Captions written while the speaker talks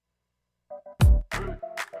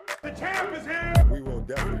The champ is here. We will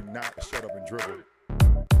definitely not shut up and dribble.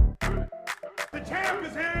 The champ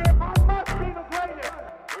is here. I must be the greatest.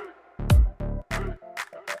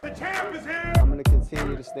 The champ is here. I'm going to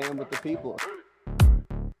continue to stand with the people.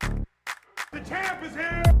 The champ is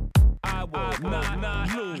here. I will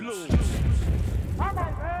not lose. I'm a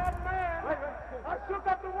bad man. I shook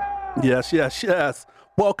up the world. Yes.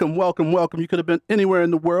 Welcome. You could have been anywhere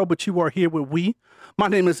in the world, but you are here with we. My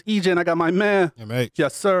name is EJ, and I got my man. Yeah, mate.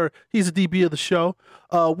 Yes, sir. He's the DB of the show.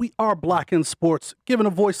 We are Black in Sports, giving a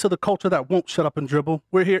voice to the culture that won't shut up and dribble.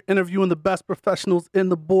 We're here interviewing the best professionals in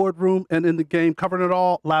the boardroom and in the game, covering it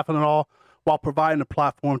all, laughing at all, while providing a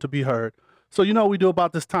platform to be heard. So you know what we do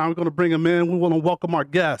about this time. We're going to bring him in. We want to welcome our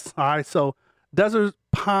guests, all right? So Desert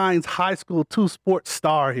Pines High School 2 sports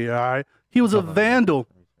star here, all right? He was a vandal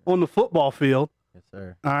on the football field. Yes,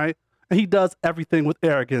 sir. All right. And he does everything with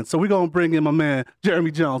arrogance. So we're going to bring in my man,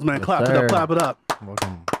 Jeremy Jones, man. Yes, clap sir. it up.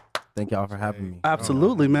 Welcome. Thank y'all for having me.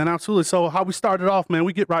 Absolutely, man. Absolutely. So how we started off, man,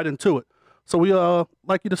 we get right into it. So we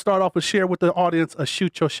like you to start off and share with the audience a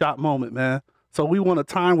shoot your shot moment, man. So we want a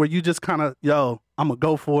time where you just kind of, I'm going to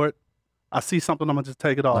go for it. I see something, I'm going to just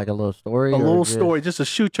take it off. Like a little story? A little just... story, just a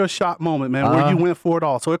shoot your shot moment, man, where you went for it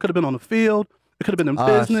all. So it could have been on the field. It could have been in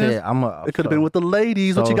business. It could have been with the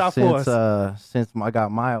ladies. What you got for us? Since I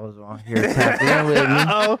got Miles on here tapped in with me,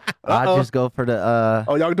 I just go for the.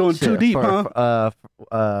 Y'all doing too deep, huh?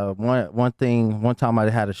 One time I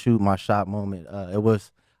had a shoot my shot moment.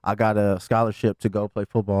 I got a scholarship to go play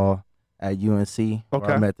football at UNC. Where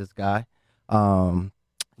I met this guy.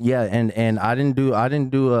 Yeah, and I didn't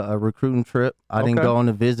do a recruiting trip. I didn't go on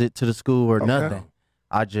a visit to the school or nothing.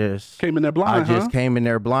 I just came in there blind. Came in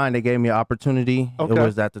there blind. They gave me an opportunity. Okay. It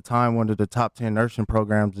was at the time one of the top 10 nursing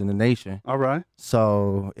programs in the nation. All right.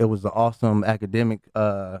 So it was an awesome academic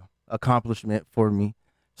accomplishment for me.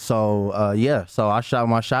 So so I shot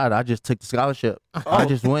my shot. I just took the scholarship. I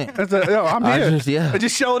just went. I'm here. I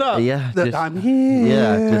just showed up. Yeah. I'm here.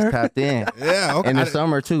 Yeah, just tapped in. Yeah. Okay. In the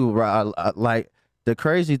summer too. Like the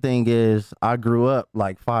crazy thing is, I grew up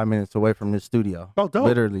like 5 minutes away from this studio. Oh, dope.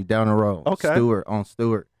 Literally down the road. Okay. Stewart.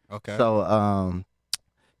 Okay. So,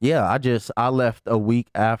 I left a week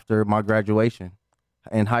after my graduation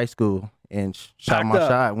in high school and shot my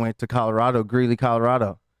shot. Went to Colorado, Greeley,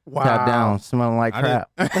 Colorado. Wow. Tapped down, smelling like crap.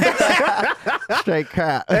 Straight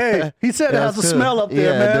crap. Hey, he said it has a smell up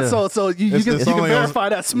there, man. So you can verify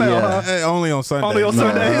that smell, huh? Hey, only on Sunday. Only on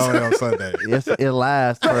Sundays? Only on Sunday. Yes, it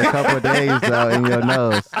lasts for a couple of days though in your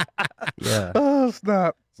nose. Yeah. Oh,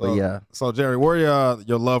 snap. So Jerry, where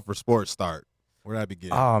your love for sports start? Where did that begin?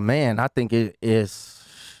 Oh man, I think it's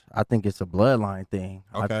a bloodline thing.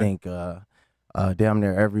 Okay. I think damn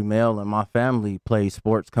near every male in my family plays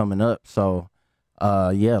sports coming up. So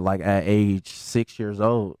like at age 6 years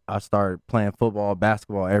old, I started playing football,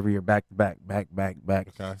 basketball every year, back to back.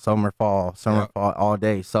 Okay. Summer, fall, all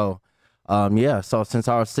day. So so since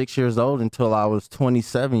I was 6 years old until I was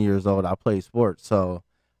 27 years old, I played sports. So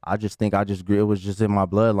I just think it was just in my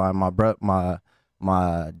bloodline.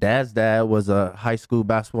 My dad's dad was a high school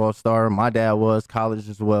basketball star. My dad was college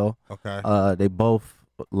as well. Okay. They both,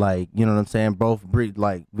 like, you know what I'm saying? Both breed,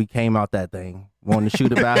 like, we came out that thing wanting to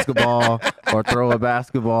shoot a basketball or throw a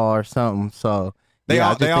basketball or something. So they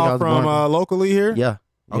all from locally here? Yeah.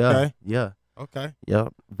 Okay. Yeah. Okay.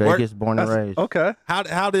 Yep. Vegas, born and raised. Okay.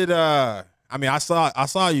 How did I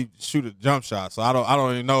saw you shoot a jump shot, so I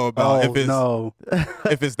don't even know about if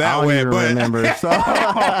it's that way. But remember. So.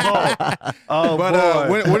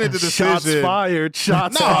 When did the decision?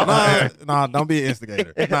 Shots fired. No, don't be an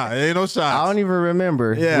instigator. Nah, it ain't no shots. I don't even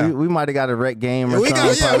remember. Yeah, we might have got a rec game or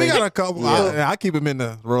something. We got a couple. Yeah. I keep them in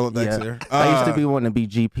the Rolodex here. I used to be wanting to be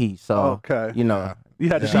GP, so you know. You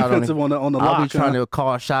had the defensive on the lock. I'll be trying to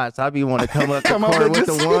call shots. I'll be wanting to come up the court with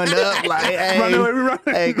the one up, like,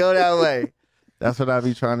 hey, go that way. That's what I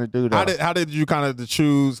be trying to do, though. How did you kind of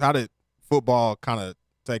choose? How did football kind of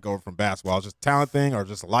take over from basketball? Just a talent thing or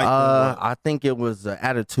just a light thing? I think it was an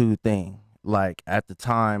attitude thing. Like at the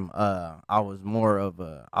time, I was more of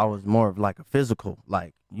like a physical.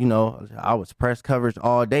 Like, you know, I was press coverage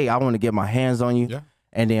all day. I want to get my hands on you. Yeah.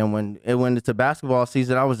 And then when it went into basketball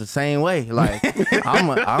season, I was the same way. Like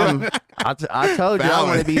I told you I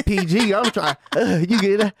want to be PG. I'm trying. You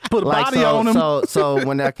get it? Put a body on him. So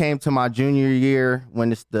when I came to my junior year, when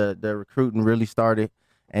the recruiting really started,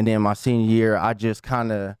 and then my senior year, I just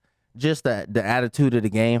kind of the attitude of the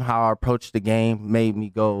game, how I approached the game, made me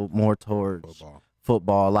go more towards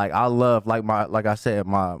football. Like I love, like I said,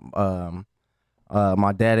 my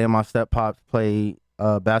dad and my step pops played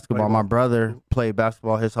basketball. Wait, My what? brother played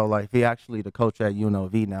basketball his whole life. He actually the coach at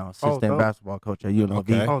UNLV now, assistant dope. basketball coach at UNLV.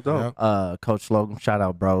 Okay. Oh, dope. Coach Logan, shout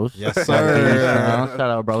out, bros. Yes, Shout sir.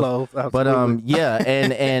 out, bros. Close, But absolutely. yeah,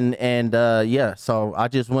 and yeah. So I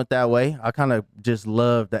just went that way. I kind of just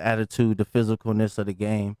loved the attitude, the physicalness of the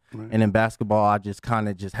game, Right. and in basketball, I just kind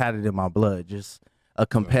of just had it in my blood. Just a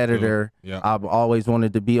competitor. Yeah. I've always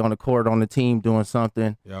wanted to be on the court on the team doing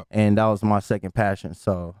something, Yep. and that was my second passion.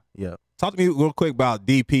 So yeah. Talk to me real quick about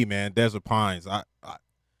DP, man. Desert Pines.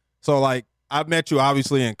 So like I met you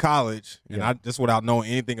obviously in college, and Yeah. I just without knowing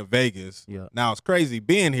anything of Vegas. Yeah. Now it's crazy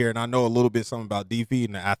being here, and I know a little bit something about DP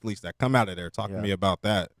and the athletes that come out of there. Talk to Yeah. me about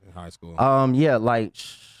that in high school. Yeah, like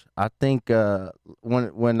I think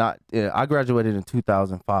when I graduated in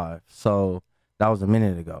 2005, so that was a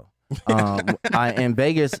minute ago. In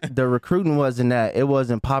Vegas, the recruiting it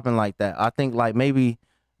wasn't popping like that. I think like maybe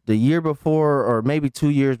the year before or maybe 2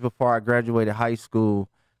 years before I graduated high school,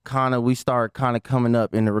 we started coming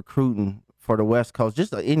up in the recruiting for the West Coast,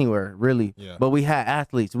 just anywhere really. Yeah. But we had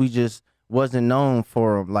athletes, we just wasn't known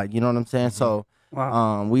for them, like, you know what I'm saying? So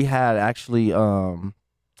Wow. we had actually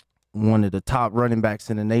one of the top running backs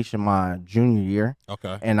in the nation my junior year,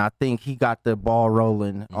 Okay. and I think he got the ball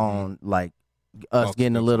rolling on like us Well,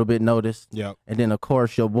 getting a good. little bit noticed. Yep. And then of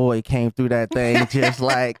course your boy came through that thing just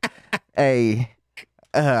like, hey,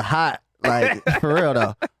 hot, like for real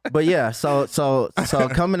though. But yeah, so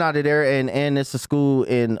coming out of there, and it's a school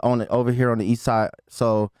over here on the east side,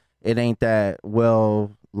 so it ain't that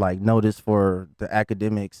well like noticed for the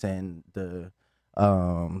academics and the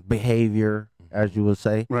behavior, as you would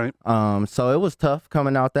say. Right. So it was tough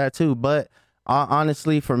coming out that too. But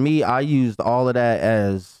honestly, for me, I used all of that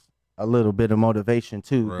as a little bit of motivation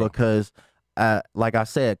too, Real. because like I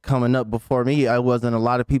said, coming up before me, I wasn't a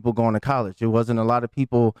lot of people going to college. It wasn't a lot of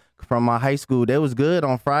people from my high school. They was good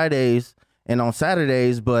on Fridays and on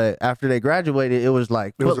Saturdays, but after they graduated, it was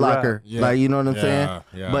like It was Foot a wrap. Locker. Yeah. Like, you know what I'm Yeah, saying?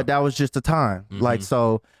 yeah. But that was just the time. Like,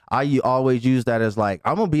 so I always use that as like,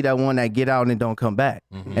 I'm gonna be that one that get out and don't come back.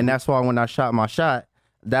 And that's why when I shot my shot,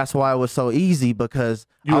 that's why it was so easy, because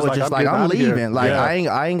You I was was like, just I'm like, getting I'm outta here. leaving. Like,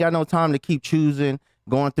 Yeah. I ain't got no time to keep choosing,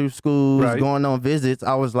 going through schools, Right. going on visits.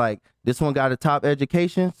 I was like, this one got a top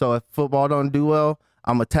education, so if football don't do well,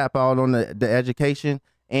 I'm gonna tap out on the education.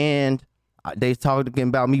 And they talking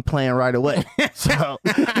about me playing right away. So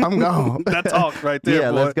I'm gone. That talk right there,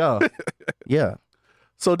 Yeah, boy. let's go. Yeah.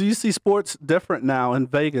 So do you see sports different now in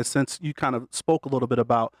Vegas, since you kind of spoke a little bit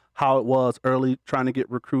about how it was early trying to get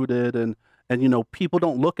recruited, and you know, people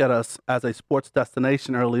don't look at us as a sports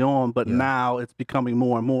destination early on, but Yeah. now it's becoming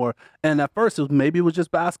more and more. And at first it was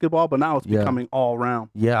just basketball, but now it's Yeah. becoming all around.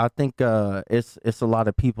 Yeah, I think it's a lot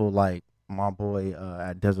of people like my boy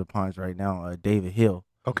at Desert Pines right now, David Hill.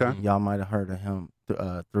 Okay. Y'all might have heard of him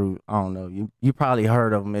through, I don't know, you probably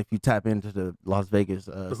heard of him if you tap into the Las Vegas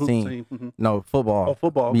The hoop scene. team. Mhm. No, football. Oh,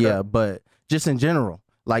 football. Okay. Yeah, but just in general,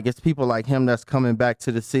 like it's people like him that's coming back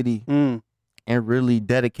to the city Mm. and really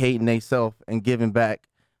dedicating themselves and giving back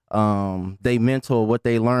they mental what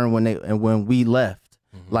they learned when we left.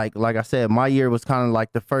 Like I said, my year was kind of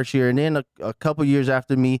like the first year, and then a couple years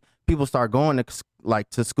after me, people start going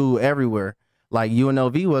to school everywhere. Like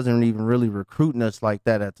UNLV wasn't even really recruiting us like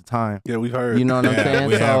that at the time. Yeah, we've heard. You know what I'm Yeah, saying?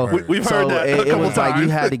 we have So heard. We've so heard that a it couple was like you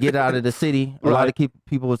times. had to get out of the city. A lot Right. of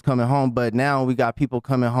people was coming home, but now we got people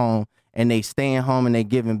coming home and they staying home and they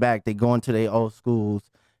giving back. They going to their old schools.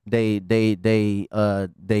 They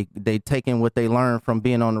taking what they learned from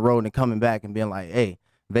being on the road and coming back and being like, hey,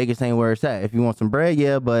 Vegas ain't where it's at. If you want some bread,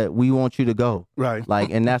 yeah, but we want you to go. Right.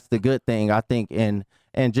 Like, and that's the good thing, I think. And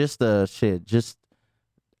just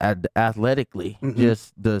athletically,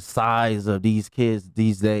 just the size of these kids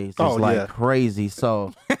these days is Oh, like yeah. crazy.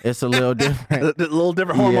 So it's a little different. The little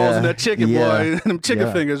different hormones in Yeah, that chicken, yeah, boy. Them chicken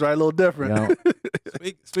yeah. fingers, right? A little different. You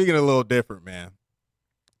know? Speaking of a little different, man.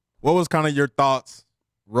 What was kind of your thoughts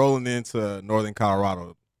rolling into Northern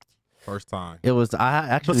Colorado first time? It was. I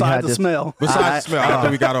actually Besides had the this, smell. Besides the smell, after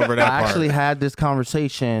we got over that I part. actually had this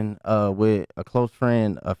conversation with a close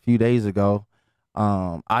friend a few days ago.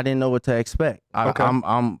 I didn't know what to expect. Okay.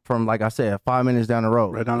 I'm from, like I said, 5 minutes down the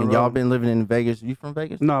road. Right down the and y'all road. been living in Vegas. You from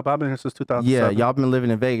Vegas? No, but I've been here since 2007. Yeah, y'all been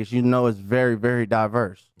living in Vegas. You know it's very, very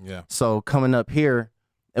diverse. Yeah. So coming up here,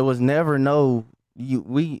 it was never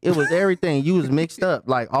it was everything. You was mixed up.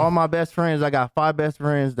 Like all my best friends, I got 5 best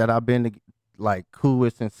friends that I've been like cool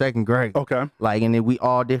with since 2nd grade. Okay. Like, and then we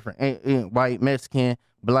all different, white, Mexican,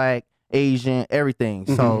 black, Asian, everything.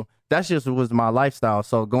 So that's just was my lifestyle.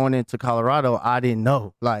 So going into Colorado, I didn't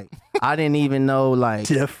know. Like, I didn't even know, like,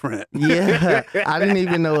 Different. yeah, I didn't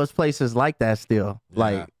even know it was places like that still.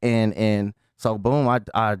 Like, and so boom,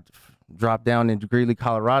 I drop down in Greeley,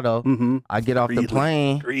 Colorado. Mm-hmm. I get off the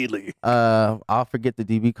plane. Greeley. I'll forget the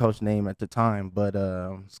DB coach name at the time, but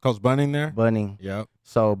Is Coach Bunning there? Bunning. Yep.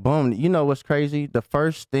 So boom, you know what's crazy? The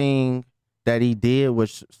first thing that he did,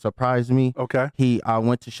 which surprised me, Okay. I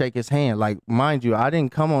went to shake his hand. Like, mind you, I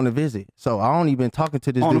didn't come on a visit, so I only been talking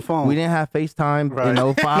to this On the dude. phone. We didn't have FaceTime Right. in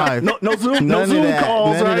 05. No Zoom, None of Zoom that,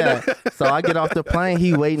 calls, none right? of that. So I get off the plane.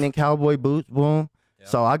 He waiting in cowboy boots. Boom.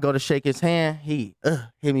 So I go to shake his hand. He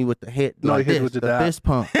hit me with the hit No, like he hit you this, with the the dab. fist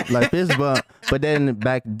pump, like fist bump. But then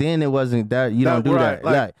back then it wasn't that. You don't do right, that.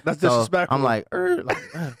 like, Like, that's so disrespectful. I'm like,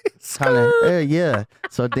 kind of, yeah.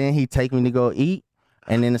 So then he take me to go eat,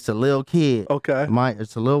 and then it's a little kid. Okay.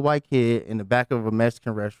 It's a little white kid in the back of a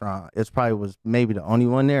Mexican restaurant. It's probably was maybe the only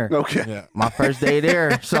one there. Okay. Yeah. My first day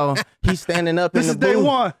there. So he's standing up This in is the day booth.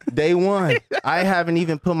 one. Day one. I haven't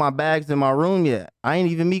even put my bags in my room yet. I ain't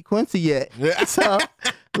even meet Quincy yet. So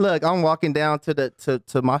look, I'm walking down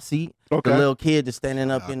to my seat. Okay. The little kid just standing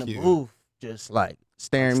up Oh, in the cute. booth, just like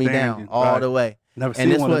staring me Staring down you, all right. the way. Never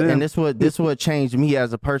And seen one of them. this what changed me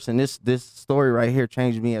as a person. This story right here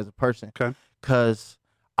changed me as a person. Okay. Cause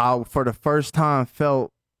I for the first time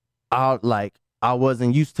felt out like I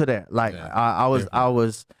wasn't used to that. Like Yeah, I was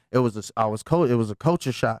it was a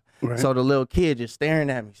culture shock. Right. So the little kid just staring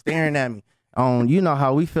at me. You know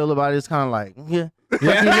how we feel about it. It's kind of like, yeah. What you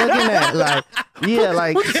looking at? Like, yeah,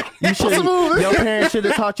 like you should. Your parents should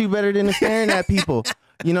have taught you better than staring at people.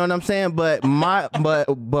 You know what I'm saying? But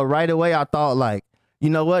right away I thought like, you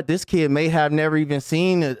know what? This kid may have never even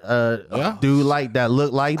seen a dude like that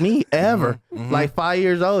look like me ever. Mm-hmm. Like 5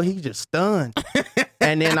 years old, he just stunned.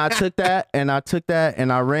 And then I took that and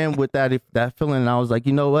I ran with that feeling. And I was like,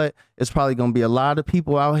 you know what? It's probably gonna be a lot of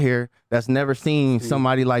people out here that's never seen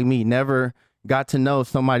somebody like me, never got to know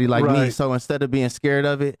somebody like me. Right. So instead of being scared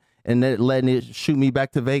of it and then letting it shoot me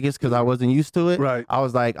back to Vegas because I wasn't used to it, Right. I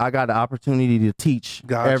was like, I got the opportunity to teach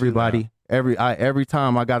Got you. everybody. Every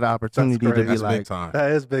time I got the opportunity to great. be That's like, big time.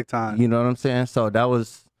 That is big time. you know what I'm saying? So that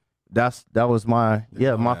was my my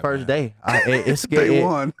that, first man. day. It scared Day it-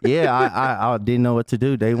 one. Yeah, I didn't know what to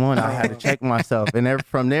do. Day one, I had to check myself, and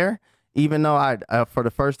from there, even though I for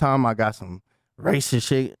the first time I got some racist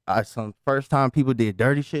shit, some first time people did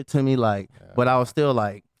dirty shit to me, like, but I was still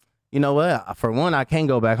like, you know what? For one, I can't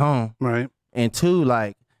go back home, Right. and two,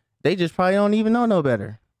 like, they just probably don't even know no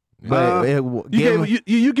better. But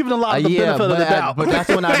You giving a lot of the benefit of the doubt. but that's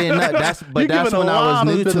when I didn't know. That's You giving when a I lot was of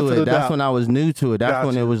new benefit to of it. the That's doubt. when I was new to it. That's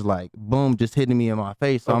when Gotcha. it was like boom, just hitting me in my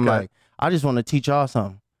face. So I'm Okay. like, I just want to teach y'all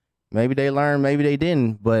something. Maybe they learned, maybe they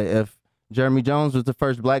didn't. But if Jeremy Jones was the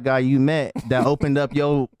first black guy you met that opened up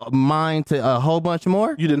your mind to a whole bunch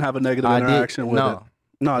more, You didn't have a negative I did- interaction with no. it.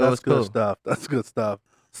 No, That that's was good cool. stuff. That's good stuff.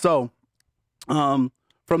 So, from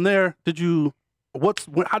there, how did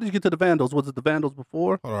you get to the Vandals? Was it the Vandals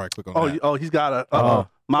before? All right, click on that. He's got a. Oh.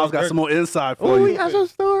 Miles got some more insight for oh, you. he got some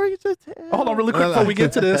stories to tell. Hold on, really quick before we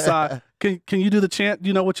get to the inside. Can you do the chant? Do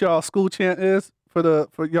you know what y'all school chant is for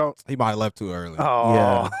y'all? He might have left too early. Oh,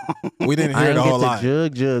 Yeah. We didn't I hear the didn't whole get lot. to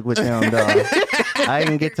jug with them, dog. I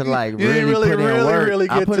didn't get to like You didn't really, put in work. really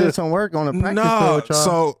I get put to- in some work on the practice No, field, y'all.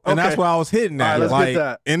 so and that's Okay. where I was hitting All at. right, let's get like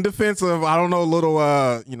that. in defense of, I don't know, little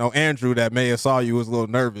Andrew that may have saw you was a little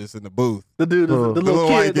nervous in the booth. the dude, the little little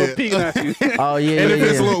kid, white was kid. peeking at you. Oh yeah, And yeah, if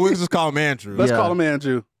it's a yeah. little, we can just call him Andrew. Let's Yeah. call him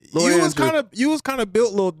Andrew. Little You was Andrew. kind of built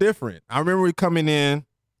a little different. I remember we coming in.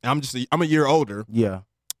 I'm a year older, Yeah.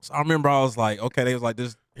 so I remember I was like, okay, they was like,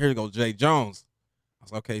 this. Here you go, Jay Jones. I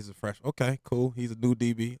was like, okay, he's a fresh. Okay, cool. He's a new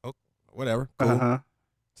DB. Okay, whatever. Cool. Uh-huh.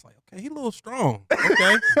 It's like, okay, he a little strong.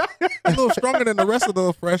 Okay, he a little stronger than the rest of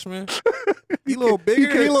the freshmen. He a little bigger.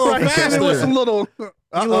 He a little Right, faster. there was some little. He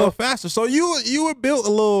a little faster. So you were built a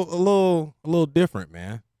little different,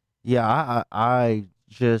 man. Yeah, I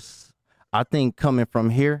think coming from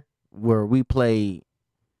here where we played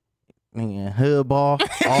hood ball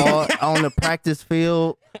all on the practice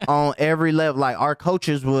field on every level, like our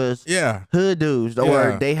coaches was Yeah. hood dudes or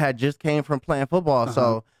Yeah. they had just came from playing football,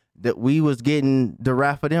 so that we was getting the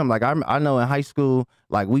wrath of them. Like I know in high school,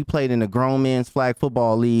 like we played in the grown men's flag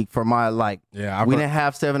football league for my Yeah. we didn't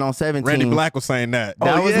have 7-on-7 Randy teams. Black was saying that.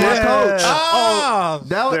 That Oh, was yeah. my coach. Oh,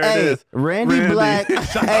 That was, There it hey, is. Randy Black.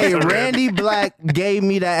 Shout out Hey, to Randy Black gave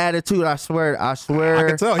me that attitude. I swear. I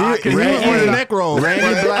can tell. He was Randy- wearing neck rolls.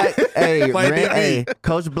 Randy Black. Hey, Like DB. hey,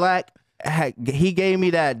 Coach Black. He gave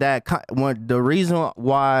me that the reason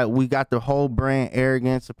why we got the whole brand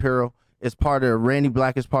Arrogance Apparel is part of Randy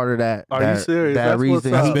Black is part of that. Are you serious? That That's what's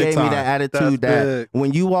reason up. he Big gave me time. that attitude That's that big.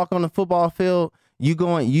 when you walk on the football field,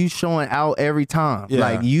 you showing out every time. Yeah.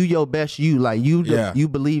 Like you your best you. Like you Yeah. you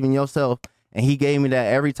believe in yourself And he gave me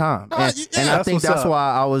that every time. And I think that's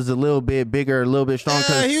why I was a little bit bigger, a little bit stronger.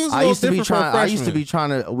 Because I used to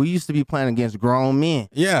be we used to be playing against grown men.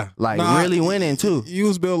 Yeah. Like really winning too. You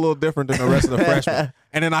was built a little different than the rest of the freshmen.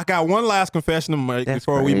 And then I got one last confession to make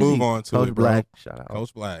before we move on to Coach Black. Shout out.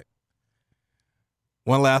 Coach Black.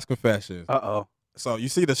 One last confession. Uh-oh. So you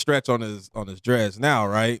see the stretch on his dreads now,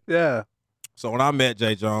 right? Yeah. So when I met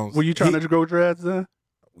Jay Jones, were you trying to grow dreads then?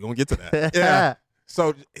 We're gonna get to that. Yeah.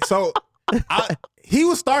 So he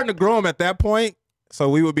was starting to grow them at that point. So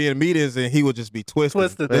we would be in meetings and he would just be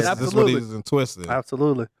twisted. This is what he was in twisted.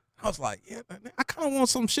 Absolutely. I was like, yeah, I kind of want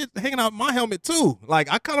some shit hanging out my helmet too.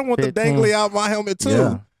 Like I kind of want the dangly out my helmet too.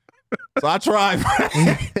 Yeah. So I tried.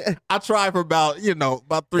 I tried for about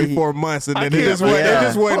 3-4 months, and then it just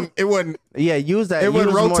wasn't. It wasn't. Yeah, use that. It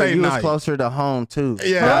wasn't rotating. You was closer to home too.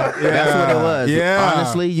 Yeah, that's what it was. Yeah,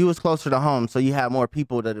 honestly, you was closer to home, so you had more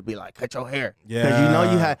people that'd be like, "Cut your hair." Yeah,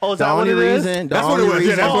 because you had. Oh, is that what it is? That's what it was.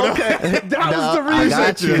 Yeah, that was the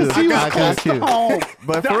reason. I got you.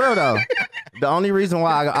 But for real though, the only reason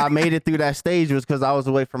why I made it through that stage was because I was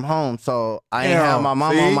away from home, so I ain't have my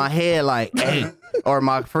mama on my head like, "Hey." Or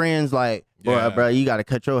my friends like, bro, you got to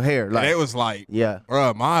cut your hair. Like, and it was like,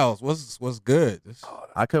 bro, Miles, what's good?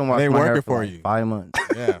 I couldn't watch my hair for you. 5 months.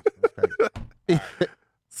 Yeah.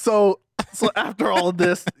 So after all of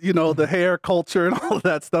this, the hair culture and all of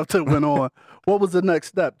that stuff that went on, what was the next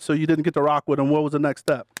step? So you didn't get to rock with him. What was the next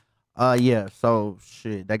step? Yeah. So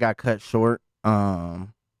shit, that got cut short. And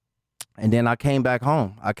then I came back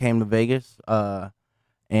home. I came to Vegas.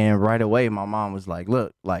 And right away, my mom was like,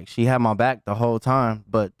 look, like she had my back the whole time.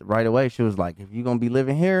 But right away, she was like, if you're going to be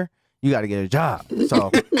living here, you got to get a job.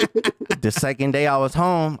 So the second day I was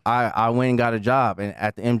home, I went and got a job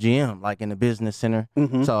at the MGM, like in the business center.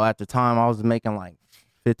 Mm-hmm. So at the time, I was making like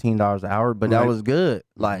 $15 an hour, but that was good.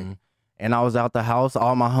 Like, and I was out the house.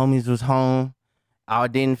 All my homies was home. I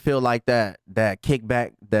didn't feel like that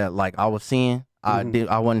kickback that like I was seeing. I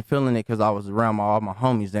wasn't feeling it because I was around all my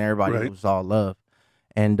homies and everybody was all love.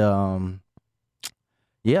 And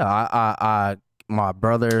my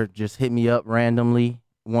brother just hit me up randomly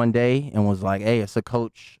one day and was like, "Hey, it's a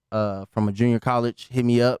coach from a junior college. Hit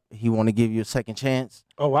me up. He want to give you a second chance."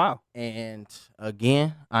 Oh wow! And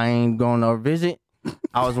again, I ain't going to visit.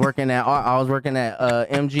 I was working at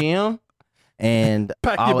MGM, and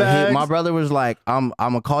my brother was like, "I'm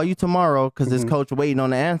gonna call you tomorrow because this coach waiting on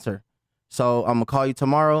the answer. So I'm gonna call you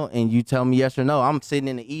tomorrow, and you tell me yes or no." I'm sitting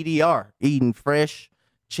in the EDR eating fresh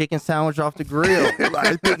chicken sandwich off the grill.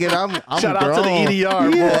 Like thinking I'm Shout grown. out to the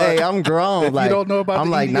EDR, boy. Yeah, hey, I'm grown. If like, you don't know about I'm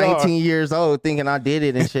the like EDR. 19 years old thinking I did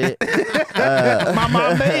it and shit. My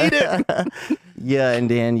mom made it. Yeah, and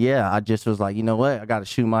then I just was like, you know what? I got to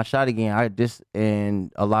shoot my shot again.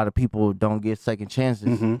 And a lot of people don't get second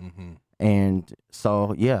chances. And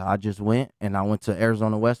so I just went and I went to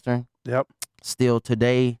Arizona Western. Yep. Still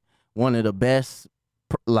today, one of the best,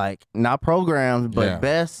 like not programs, but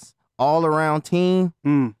best all-around team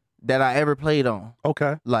that I ever played on.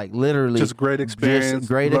 Okay. Like literally. Just great experience.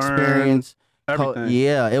 Experience. Everything.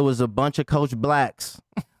 It was a bunch of Coach Blacks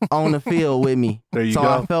on the field with me. There you go.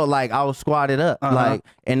 I felt like I was squatted up. Like,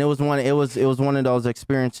 and it was one of those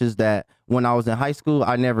experiences that when I was in high school,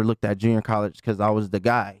 I never looked at junior college because I was the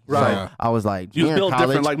guy. Right. So I was like, you junior built college,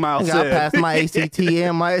 different, like Miles said. I passed my ACT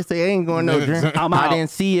and my SAT. Ain't going no junior. I didn't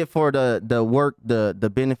see it for the work,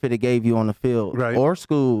 the benefit it gave you on the field or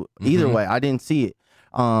school. Either way, I didn't see it.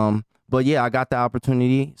 But I got the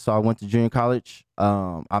opportunity, so I went to junior college.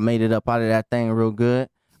 I made it up out of that thing real good.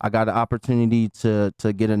 I got an opportunity to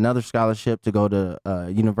get another scholarship to go to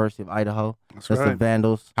University of Idaho. That's the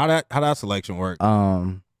Vandals. How that selection work?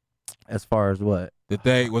 As far as what?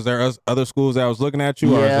 Was there other schools that was looking at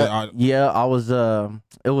you? I was.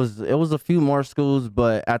 It was a few more schools,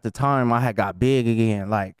 but at the time I had got big again,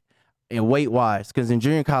 like in weight wise, because in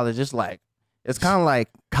junior college it's kind of like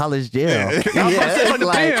college jail. It's like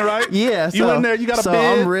a pen, right? Yeah. You in there, you got a so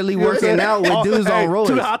bed. I'm really working out with dudes on roids.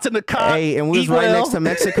 2 hots in the cot. Hey, and we was right next to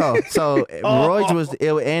Mexico. So roids was,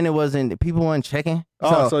 and it wasn't, people weren't checking.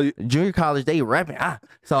 So junior college, they rapping.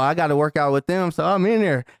 So I got to work out with them. So I'm in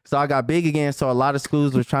there. So I got big again. So a lot of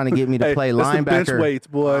schools was trying to get me to play linebacker. Bench weights,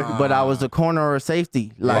 boy. But I was a corner or a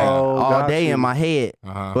safety, like all day in my head.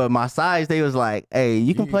 But my size, they was like, hey,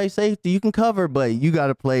 you can play safety, you can cover, but you got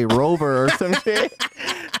to play rover or some shit.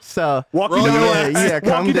 So walk you down,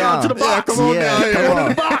 come down to the box. Come on down here. Come on.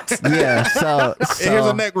 The box. Yeah, so here's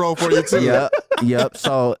a neck roll for you too. Yep.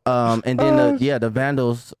 So and then the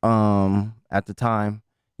Vandals at the time,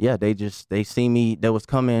 they see me. They was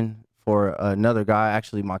coming for another guy,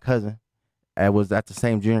 actually my cousin, was at the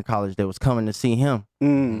same junior college that was coming to see him,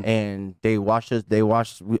 and they watched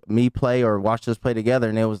me play or watched us play together,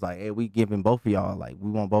 and it was like, hey, we giving both of y'all, like,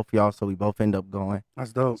 we want both of y'all, so we both end up going.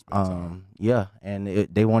 That's dope. Yeah, and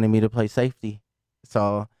they wanted me to play safety,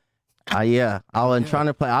 so. I wasn't trying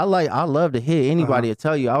to play. I love to hit. Anybody will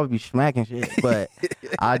tell you I would be smacking shit, but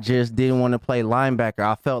I just didn't want to play linebacker.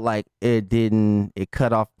 I felt like it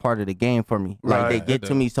cut off part of the game for me. Like they get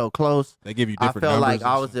to me so close. They give you I different felt numbers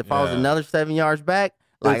like I was another 7 yards back.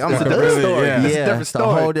 Like I'm It's a good. different story. Yeah, It's a different it's a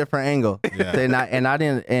story. whole different angle.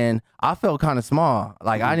 And I felt kind of small.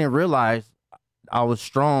 Like I didn't realize I was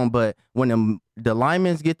strong, but when the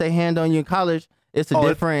linemen get their hand on you in college, it's a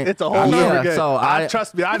different. It's a whole nother game. So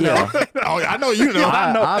trust me, I know. Yeah. Oh, I know you know.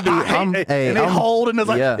 I know. And they hold, and it's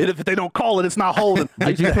like, yeah. and if they don't call it, it's not holding. I Did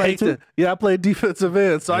used you to play hate too? that. Yeah, I played defensive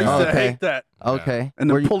end, so I used to Okay. hate that. Okay. And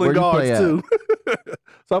then pulling where you guards play at? too.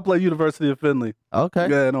 So I played University of Findlay. Okay.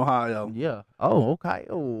 Yeah, in Ohio. Yeah. Oh, okay.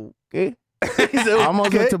 Okay. He said, I almost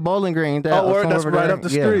okay. went to Bowling Green. Oh, word, that's right up the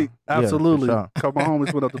street. Yeah, Absolutely. for sure. Couple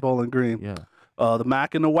homies went up to Bowling Green. Yeah. The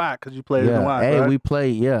Mac and the Whack, because you played in the Yeah. Whack, Hey, right?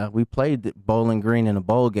 we played the Bowling Green in a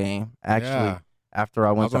bowl game. Actually, Yeah. after I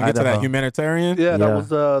I went was to gonna get to Idaho. that humanitarian. Yeah, that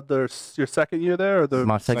Yeah. was your second year there, or the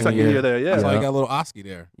My second year there. Yeah. That's why Yeah. you got a little Oski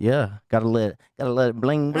there. Yeah, gotta let it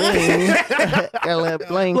bling bling. Gotta let it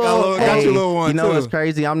bling. Got your little one, You know too. what's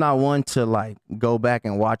crazy? I'm not one to like go back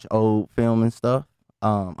and watch old film and stuff.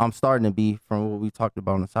 I'm starting to be from what we talked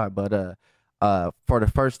about on the side, but for the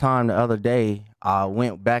first time the other day, I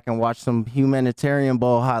went back and watched some humanitarian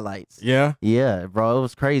bowl highlights. Yeah. Yeah, bro, it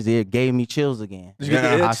was crazy. It gave me chills again. Did you get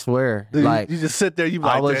the Yeah. I itch? swear, Dude, like. you just sit there, you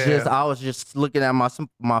like, I was just looking at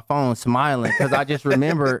my phone, smiling, because I just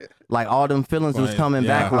remember like all them feelings was Like, coming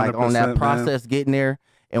yeah. back, like on 100%, that man. process getting there.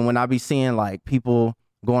 And when I be seeing like people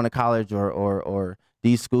going to college or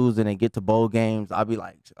these schools and they get to bowl games, I be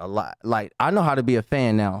like a lot. Like I know how to be a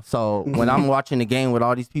fan now, so when I'm watching the game with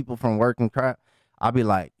all these people from work and crap, I be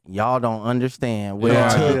like, y'all don't understand what Yeah.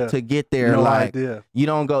 it took Yeah. to get there. no like idea. you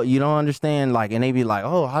don't understand. Like, and they be like,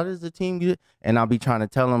 oh, how does the team get? And I'll be trying to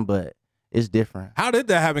tell them, but it's different. How did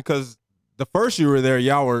that happen? Because the first year you were there,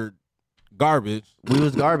 y'all were garbage, We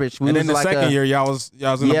was garbage. We and was then the like second year y'all was in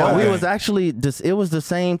the yeah, bowl we game. was actually it was the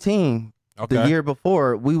same team. Okay. The year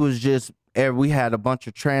before, we was just we had a bunch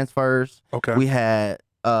of transfers. Okay. We had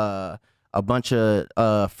a bunch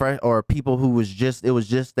of fresh or people who was just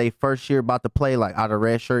their first year about to play, like out of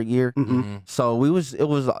red shirt year. Mm-hmm. So it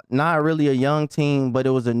was not really a young team, but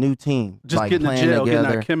it was a new team. Just like getting the playing gel, together.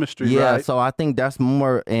 getting that chemistry, Yeah, right? so I think that's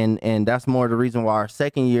more and that's more the reason why our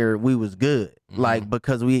second year we was good. Like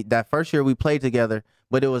because that first year we played together,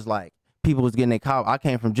 but it was like people was getting their college. I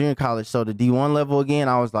came from junior college, so the D1 level again,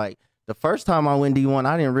 I was like the first time I went D1,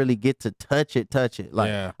 I didn't really get to touch it. Like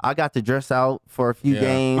Yeah. I got to dress out for a few Yeah.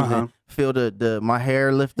 games Uh-huh. and feel my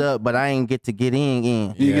hair lift up, but I ain't get to get in.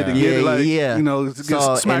 You get to Yeah, get it, like, yeah. you know,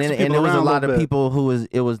 So smack some and people there was a around lot little of bit. people who was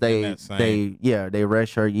In that same- they red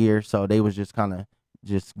shirt year, so they was just kind of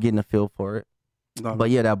just getting a feel for it. No. But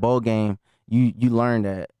yeah, that bowl game, you learn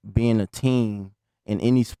that being a team in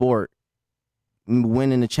any sport,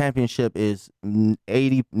 winning the championship is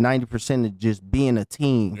 80-90% of just being a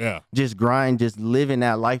team. Yeah. Just grind, just living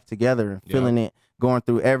that life together and feeling it, going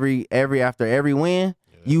through every after every win.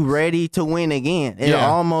 You ready to win again. It Yeah.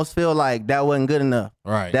 almost feel like that wasn't good enough.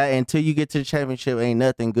 Right. That until you get to the championship, ain't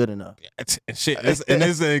nothing good enough. And shit, it's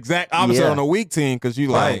the exact opposite Yeah. on a weak team because you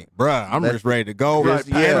like, bruh, I'm just ready to go. Right,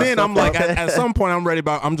 And yeah. then I'm like, at some point,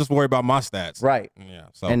 I'm just worried about my stats. Right. Yeah.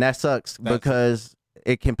 So And that sucks because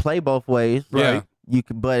it can play both ways. Yeah. Right. You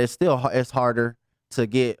can, but it's harder to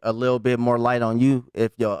get a little bit more light on you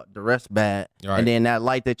if the rest bad. Right. And then that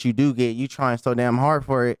light that you do get, you trying so damn hard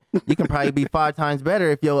for it. You can probably be 5 times better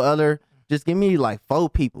if your other. Just give me like 4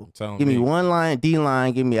 people. Telling Give me me. one line, D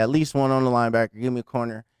line. Give me at least one on the linebacker. Give me a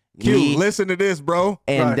corner. Q, me, listen to this, bro.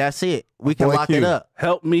 and Right. that's it. We can Boy, lock Q. it up.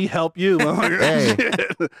 Help me, help you. Hey. You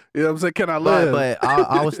know what I'm saying? Can I But, live? but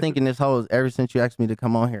I was thinking this whole ever since you asked me to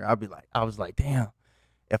come on here, I was like, damn,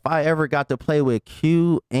 if I ever got to play with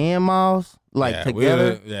Q and Miles like Yeah,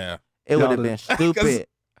 together, yeah. it would have Y'all been stupid.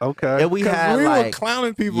 Okay. And we had we were like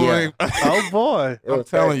clowning people. Yeah. Oh boy. I'm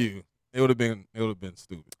telling you, it would have been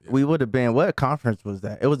stupid. Yeah. we would have been. What conference was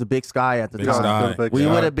that? It was the Big Sky at the Big time. Sky. We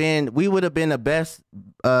Yeah. would have been. We would have been the best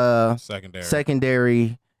Secondary.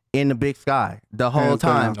 secondary in the Big Sky the whole Hands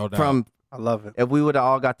down. time. No doubt. From I love it. if we would have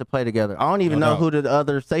all got to play together, I don't even No know doubt. who the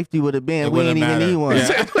other safety would have been. It We ain't wouldn't even matter. need one.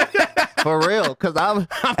 Yeah. For real, because I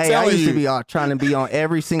telling used to you. be trying to be on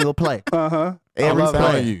every single play. Uh-huh. Every I'm play.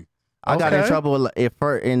 telling you. I got in Okay. trouble if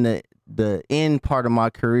in the end part of my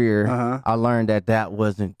career, I learned that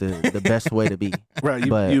wasn't the best way to be. Right,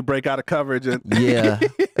 But- you break out of coverage and Yeah,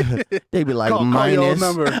 they be like call your old minus.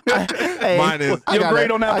 number. Hey, Minus. I Your got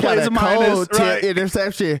grade on that I play got is a a minus, cold tip right.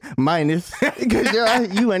 interception minus because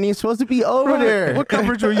you ain't even supposed to be over there. What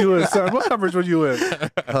coverage were you in, son? What coverage were you in?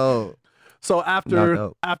 Oh, So Not after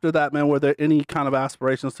dope. that, man, were there any kind of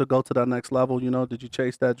aspirations to go to that next level? You know, did you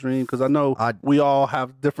chase that dream? Because I know we all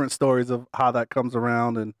have different stories of how that comes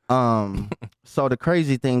around. And so the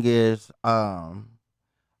crazy thing is,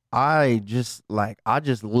 I just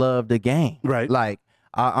love the game. Right. Like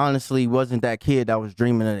I honestly wasn't that kid that was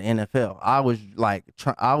dreaming of the NFL. I was like,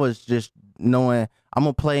 I was just knowing I'm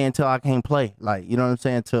gonna play until I can't play. Like, you know what I'm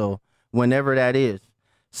saying? Till whenever that is.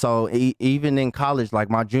 So even in college, like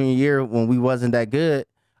my junior year when we wasn't that good,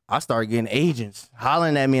 I started getting agents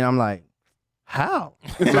hollering at me, and I'm like, how?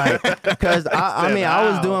 Like, because I mean, I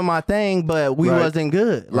was doing my thing, but we Right. wasn't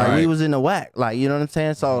good. Like, we Right. was in the whack. Like, you know what I'm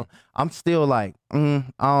saying? So I'm still like, I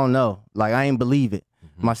don't know. Like, I ain't believe it.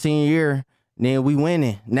 My senior year, then we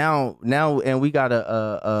winning. Now, and we got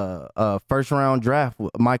a first round draft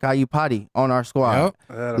with Mike Ayupati on our squad. Yep.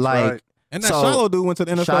 yeah, that's Like, right. And that So, Shiloh dude went to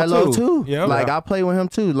the NFL Shiloh too. Yep. Like I played with him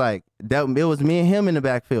too. Like that, it was me and him in the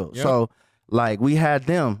backfield. Yep. So like we had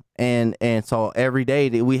them, and so every day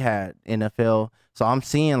that we had NFL. So I'm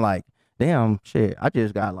seeing like, damn shit, I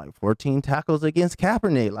just got like 14 tackles against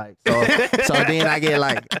Kaepernick. Like so then I get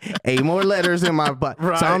like 8 more letters in my butt.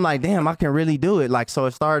 Right. So I'm like, damn, I can really do it. Like so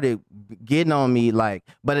it started getting on me. Like,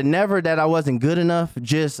 but it never that I wasn't good enough.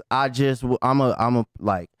 I'm a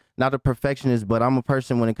like. Not a perfectionist, but I'm a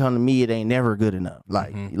person when it comes to me, it ain't never good enough.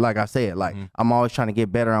 Like like I said, like I'm always trying to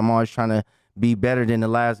get better. I'm always trying to be better than the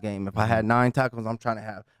last game. If I had 9 tackles, I'm trying to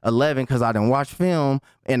have 11 because I didn't watch film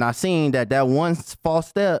and I seen that one false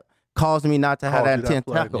step caused me not to have Caused you that that 10th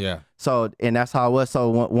play. tackle. Yeah. So, and that's how it was. So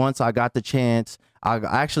once I got the chance, I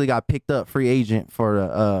actually got picked up free agent for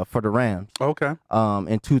the Rams Okay.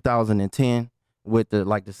 in 2010 with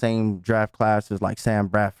the same draft class as like Sam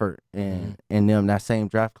Bradford and them, that same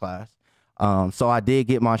draft class. So I did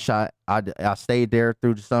get my shot. I stayed there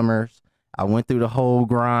through the summers. I went through the whole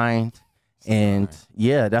grind, and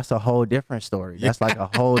yeah, that's a whole different story. That's like a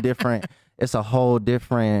whole different. It's a whole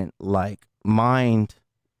different like mind,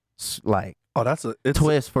 like Oh, it's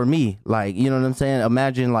twist for me. Like, you know what I'm saying?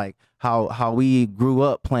 Imagine like how we grew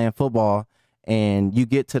up playing football, and you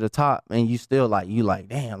get to the top and you still like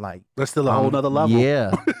damn, like There's still a whole nother level.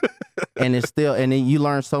 Yeah. And it's still, and then you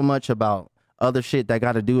learn so much about other shit that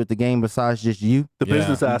got to do with the game besides just you. The Yeah.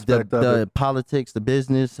 business aspect of The it. politics, the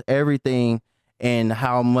business, everything, and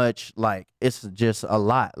how much like it's just a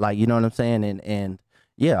lot. Like, you know what I'm saying? And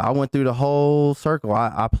yeah, I went through the whole circle.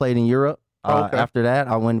 I played in Europe. Okay. After that,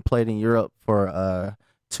 I went and played in Europe for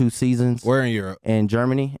 2 seasons. Where in Europe? In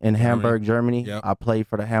Germany, in Hamburg, Germany. Yep. I played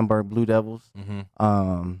for the Hamburg Blue Devils.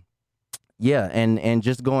 Mm-hmm. Yeah, and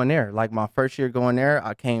just going there, like my first year going there,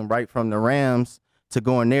 I came right from the Rams to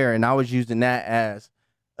going there, and I was using that as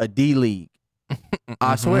a D league.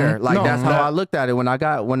 I swear, like No, that's how that- I looked at it when I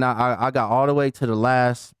got all the way to the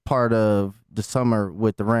last part of the summer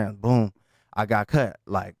with the Rams. Boom, I got cut.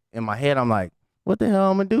 Like in my head, I'm like, what the hell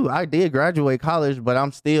I'm gonna do? I did graduate college, but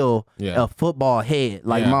I'm still Yeah. a football head.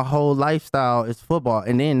 Like Yeah. my whole lifestyle is football,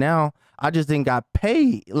 and then now I just didn't got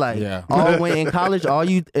paid. Like Yeah. all when in college, all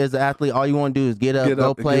you as an athlete, all you want to do is get up, Get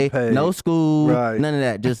go up and play, get paid. no school, Right. none of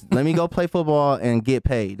that. Just let me go play football and get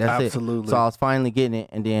paid. That's Absolutely. it. So I was finally getting it,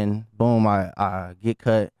 and then boom, I get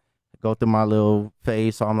cut, go through my little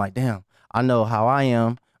phase. So I'm like, damn, I know how I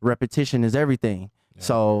am. Repetition is everything.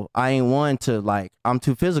 So I ain't one to like, I'm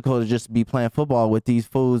too physical to just be playing football with these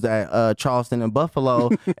fools at Charleston and Buffalo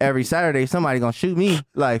every Saturday. Somebody gonna shoot me,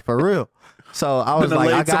 like for real. So I was Then like,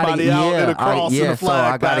 laid I gotta, somebody out in a cross in a so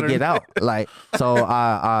flag I gotta pattern. get out. Like, so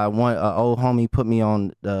I one old homie put me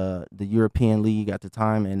on the European League at the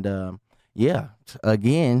time, and yeah,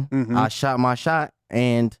 again, Mhm. I shot my shot,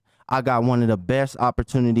 and I got one of the best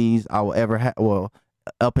opportunities I will ever have. Well,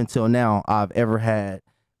 up until now, I've ever had.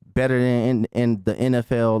 Better than in the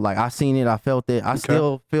NFL. Like I seen it, I felt it. I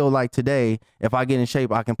still feel like today, if I get in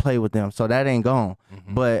shape, I can play with them. So that ain't gone.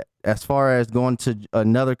 But as far as going to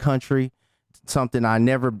another country, something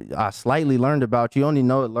I slightly learned about. You only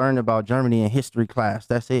learn about Germany in history class.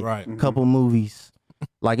 That's it. Right. Couple movies.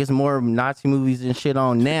 Like it's more Nazi movies and shit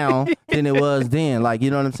on now than it was then. Like, you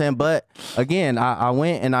know what I'm saying? But again, I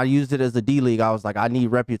went and I used it as a D league. I was like, I need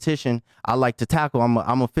repetition. I like to tackle.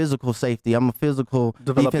 I'm a physical safety. I'm a physical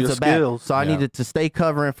Develop your defensive back. skills. So I Yeah. needed to stay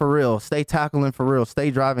covering for real, stay tackling for real, stay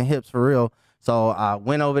driving hips for real. So I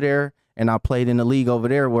went over there and I played in the league over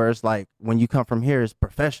there where it's like when you come from here, it's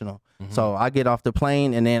professional. So I get off the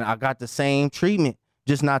plane and then I got the same treatment,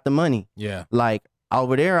 just not the money. Yeah. Like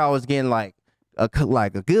over there, I was getting like a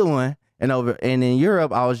good one, and in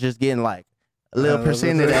Europe, I was just getting like a little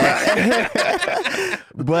percent of that.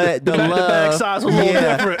 But the love, bag size was a little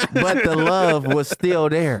different. but the love was still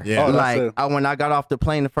there. Yeah. Oh, that's Like it. when I got off the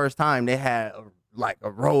plane the first time, they had like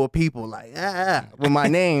a row of people like with my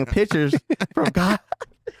name, pictures from God.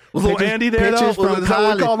 Was little Andy there, though? Pictures from Is that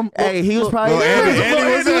what we called college. him? Hey, he was probably Little there.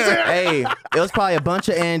 Andy was there. Hey, it was probably a bunch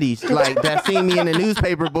of Andys like that seen me in the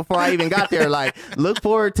newspaper before I even got there. Like, look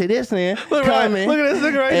forward to this man coming. Look at this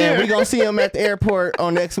nigga right and there. we gonna see him at the airport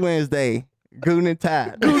on next Wednesday. Guten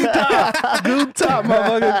Tag. Guten Tag,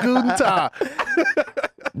 motherfucker. Guten Tag.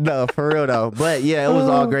 No, for real though. But yeah, it was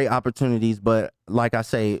all great opportunities. But like I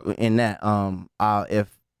say, in that, if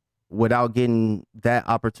without getting that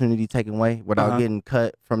opportunity taken away, without getting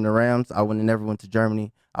cut from the Rams, I would have never went to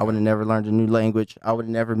Germany. I would have never learned a new language. I would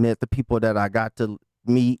have never met the people that I got to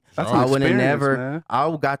meet. That's I an would have experience, never. man.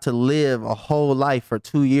 I got to live a whole life for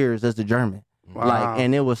 2 years as a German. Wow. Like,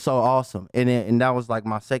 and it was so awesome. And that was like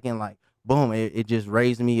my second, like, boom, it just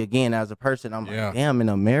raised me again as a person. I'm Yeah. like, damn, in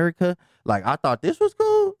America, like I thought this was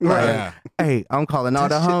cool. Like, Yeah. hey, I'm calling all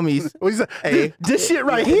the homies. What you say? Hey, This shit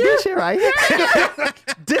right here? This shit right here.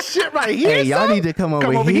 This shit right here? Hey, y'all son? need to come over,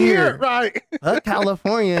 Come over here. Right.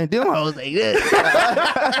 California, them hoes ain't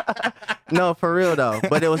it. No, for real though.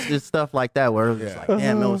 But it was just stuff like that where it was just like,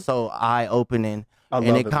 damn, it was so eye opening, I and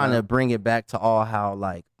love it kind man. of bring it back to all how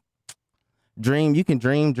like you can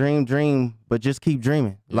dream, but just keep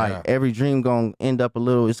dreaming. Yeah. Like every dream gonna end up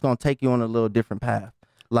it's gonna take you on a little different path.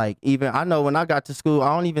 Like even I know when I got to school,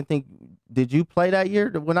 I don't even think did you play that year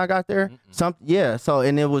when I got there? Yeah. So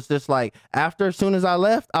and it was just like as soon as I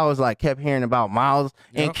left, I was like kept hearing about Miles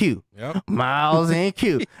and Yep. Q. Yep. Miles and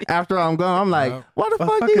Q. After I'm gone, I'm like, Yep. why the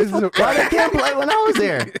fuck fuck these is fuck- it? why they can't play when I was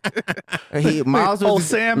there? Miles Old was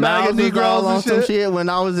sandbag Miles and was Negroes all and on some shit? shit when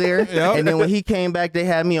I was there, Yep. and then when he came back, they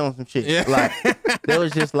had me on some shit. Yeah. Like it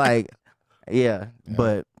was just like, yeah.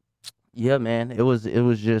 But yeah, man, it was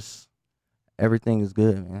just everything is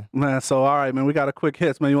good, man. Man, so all right, man, we got a quick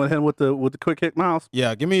hits, man. You want to hit him with the quick hit, Miles?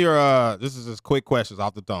 Yeah. Give me your this is just quick questions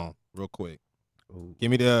off the dome, real quick.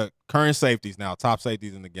 Give me the current safeties now, top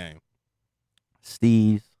safeties in the game.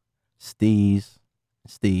 Steez.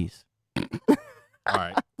 All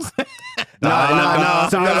right.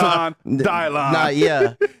 Dylon. Nah,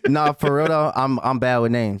 yeah. Nah, for real though, I'm bad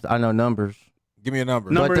with names. I know numbers. Give me a number.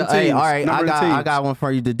 Number But and hey, teams. all right, Number and I teams. got one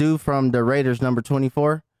for you. The dude from the Raiders, number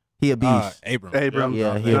 24, he a beast. Abram. Abram.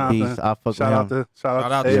 Yeah, he Nah, a beast. I fuck Shout out with him. to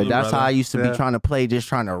shout out to to Yeah, you, that's brother. how I used to Yeah. be trying to play, just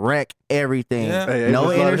trying to wreck everything. Yeah. Hey, No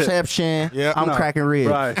Abram's love it. interception. Yeah. I'm No. cracking ribs.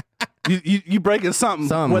 Right. You breaking something,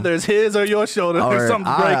 Something. whether it's his or your shoulder, Or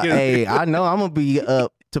something's breaking. hey, I know I'm gonna be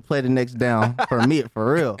up to play the next down for me,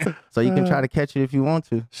 for real. So you can try to catch it if you want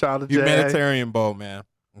to. Shout out to Jay. Humanitarian Bowl, man.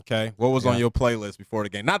 Okay. What was on Yeah. your playlist before the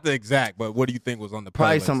game? Not the exact, but what do you think was on the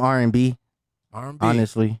Probably playlist? some R&B. R&B.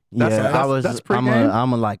 Honestly, That's- yeah, that's- I was. that's I'm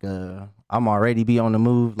pregame? I'm already be on the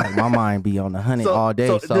move. Like my mind be on the honey all day.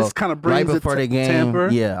 So, this kind of brings right before it the game, Tamper.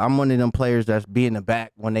 yeah, I'm one of them players that's be in the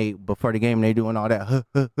back before the game. They doing all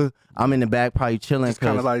that. I'm in the back, probably chilling. Just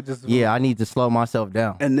kind of 'cause, like just yeah, I need to slow myself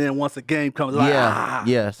down. And then once the game comes, like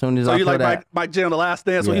Yeah. As soon as So I you feel like that, Mike J on the Last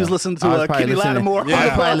Dance when he Yeah. was listening I was to probably Kenny listening- Lattimore? Yeah. I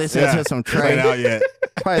was probably listening Yeah. to some Ain't Trey. out yet.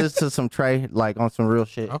 Probably listen to some Trey, like on some real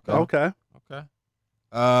shit. Okay. Okay.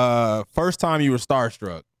 Okay. First time you were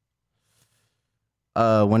starstruck.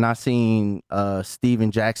 When I seen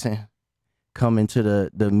Steven Jackson come into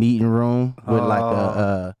the meeting room with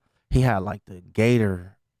like he had like the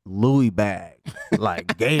Gator Louis bag,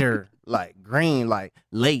 like Gator, like green, like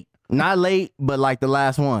late, not late, but like the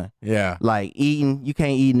last one, Yeah. like eating. You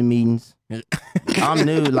can't eat in the meetings. I'm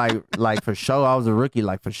new, like for sure. I was a rookie,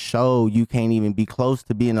 like for sure. You can't even be close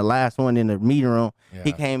to being the last one in the meeting room. Yeah.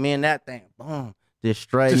 He came in, that thing, boom, just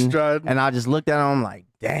strutting. And I just looked at him, I'm like,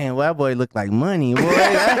 damn, well, that boy looked like money. Boy.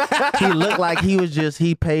 He looked like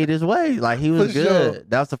he paid his way. Like he was For good. sure.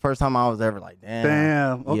 That was the first time I was ever like, damn.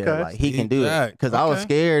 Damn. Okay. Yeah, like he can do it. Exact. Because I was Okay.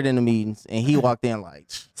 scared in the meetings and he walked in like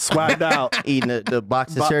Swagged out. eating the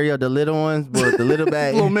box of cereal, the little ones, but the little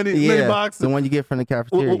bag. Little mini box. The one you get from the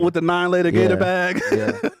cafeteria. with the 9-layer Gator Yeah. bag.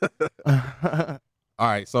 Yeah. All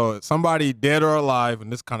right. So somebody dead or alive,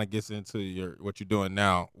 and this kind of gets into what you're doing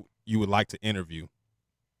now, you would like to interview.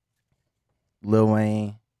 Lil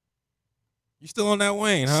Wayne. You still on that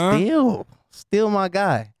Wayne, huh? Still my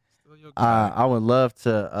guy. Still your guy. I would love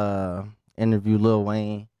to interview Lil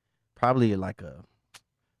Wayne, probably like a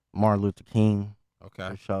Martin Luther King Okay.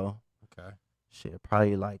 for sure. Okay. Shit,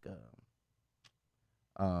 probably like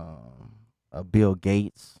Bill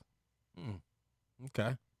Gates,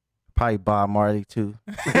 Okay. probably Bob Marley too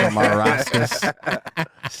on my rosters.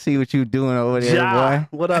 See what you doing over there, Ja. boy.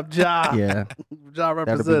 What up, Ja? Yeah, Ja that'll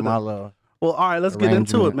be representing. my little. Well, all right, let's get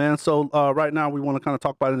into it, arrangement. man. So right now we want to kind of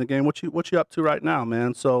talk about it in the game. What you up to right now,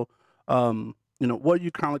 man? So what are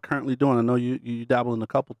you currently doing? I know you dabble in a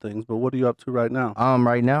couple things, but what are you up to right now?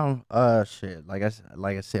 Right now, shit. Like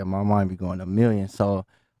I said, my mind be going a million. So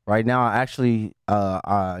right now, I actually,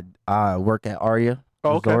 I work at Aria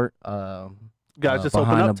Oh, okay. Resort. Guys, just open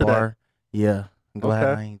behind up the today. bar. Yeah, I'm glad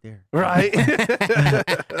Okay. I ain't there. Right.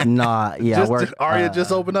 Nah, yeah, I work. Aria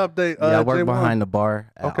just opened up. Yeah, I work J1. behind the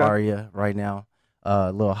bar at Okay. Aria right now.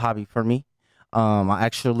 A little hobby for me. I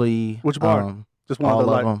actually Which bar? Just one all of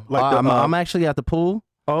the of them. like the, I'm actually at the pool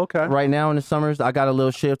oh, okay. right now in the summers. I got a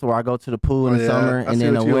little shift where I go to the pool in Oh, the yeah, summer, I and see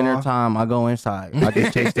then what the you winter on. time I go inside. I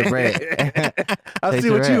just chase the bread. I Taste see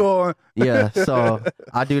the what you on. Yeah, so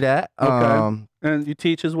I do that. Okay. And you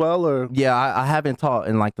teach as well, or Yeah, I haven't taught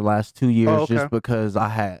in like the last 2 years Oh, okay. just because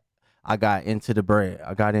I got into the bread.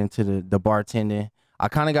 I got into the bartending. I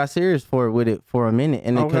kind of got serious with it for a minute,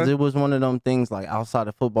 and because Okay. it was one of them things like outside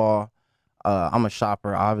of football. I'm a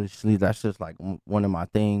shopper, obviously. That's just like one of my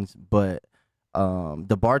things. But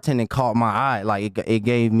the bartending caught my eye. Like it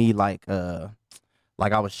gave me like I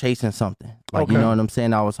was chasing something. Like you Okay. know what I'm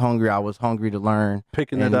saying? I was hungry to learn.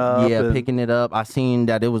 picking And it up? yeah, and picking it up. I seen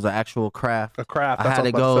that it was an actual craft. a craft. I That's had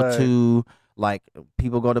what to I was about go say. to like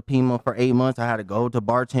people go to Pima for 8 months. I had to go to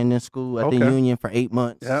bartending school at the Okay. Union for 8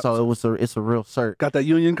 months. Yep. So it's a real cert. Got that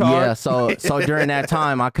union card? Yeah. So during that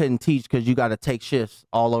time I couldn't teach because you got to take shifts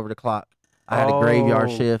all over the clock. I had a graveyard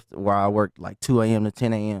Oh. shift where I worked like 2 a.m. to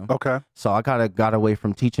 10 a.m. Okay. So I kind of got away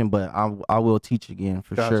from teaching, but I will teach again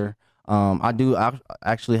for Gotcha. sure. I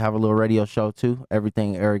actually have a little radio show too.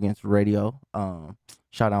 Everything Arrogance Radio.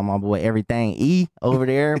 Shout out my boy Everything E over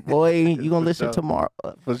there, boy. You gonna listen sure. tomorrow?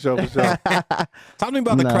 For sure. For sure. Talk to me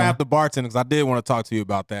about the Nah. craft of bartending, because I did want to talk to you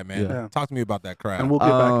about that, man. Yeah. Talk to me about that craft. And we'll get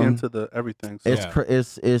back Um, into the everything. So.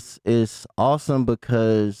 It's awesome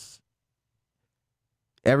because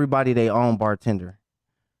everybody they own bartender.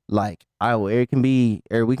 Like we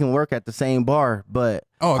can work at the same bar, but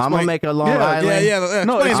Oh, I'm gonna make a Long Island. Yeah.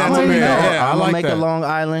 No, Explain that to explain me. that. Yeah, I I'm gonna like make that. a Long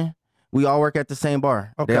Island. We all work at the same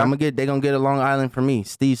bar. Okay. They gonna get a Long Island from me,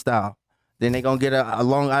 Steve style. Then they gonna get a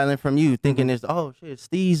Long Island from you, thinking Mm-hmm. it's oh shit,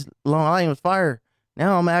 Steve's Long Island was fire.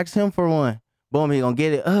 Now I'm gonna ask him for one. Boom, he gonna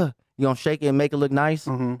get it. You gonna shake it and make it look nice,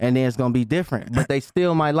 Mhm. and then it's gonna be different. But they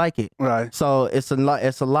still might like it. Right. So it's a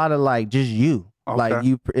lot of like just you. Like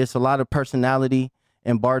Okay. it's a lot of personality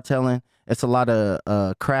in bartelling. It's a lot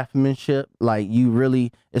of craftsmanship. Like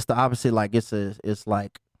it's the opposite. Like it's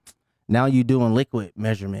like now you doing liquid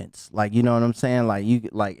measurements. Like you know what I'm saying?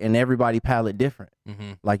 Like and everybody palate different.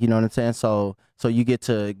 Mm-hmm. Like you know what I'm saying? So you get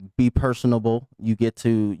to be personable. You get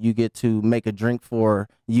to make a drink for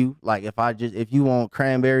you. Like if you want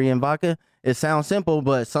cranberry and vodka, it sounds simple,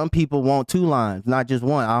 but some people want 2 limes, not just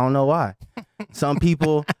one. I don't know why. Some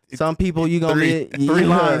people you gonna get Three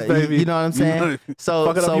lines, baby. You know what I'm saying? So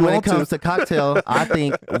Fuck it up you when it want to. comes to cocktail, I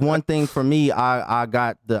think one thing for me, I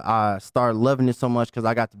started loving it so much because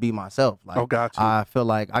I got to be myself. Like Oh, gotcha. I feel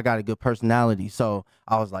like I got a good personality. So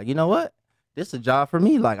I was like, you know what? This is a job for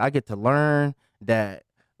me. Like I get to learn that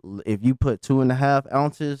if you put 2.5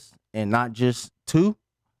 ounces and not just 2,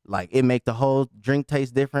 like it make the whole drink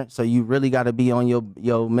taste different. So you really got to be on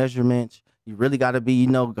your measurements. You really got to be,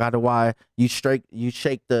 why you shake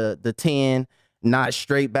the tin, not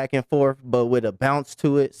straight back and forth, but with a bounce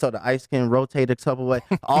to it, so the ice can rotate a couple ways.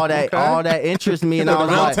 All that interests me, and I was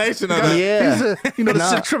like, rotation of that. yeah, the Nah.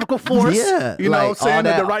 centrifugal force. Yeah, You know like, what I'm saying? all The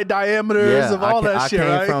that- right diameters of all that shit, I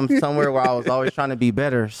came right? from somewhere where I was always trying to be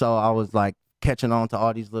better, so I was like catching on to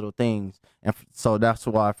all these little things, and so that's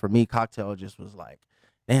why for me, cocktail just was like,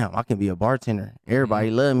 damn, I can be a bartender. Everybody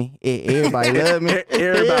love me. Everybody love me.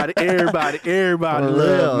 everybody For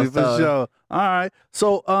love me real, for so- sure. All right.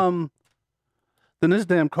 So then this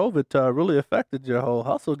damn COVID really affected your whole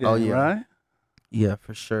hustle game, Oh, yeah. right? Yeah,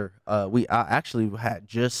 for sure. I actually had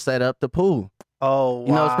just set up the pool. Oh, wow.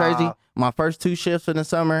 You know what's crazy? My first 2 shifts in the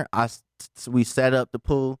summer, we set up the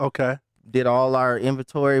pool, Okay. did all our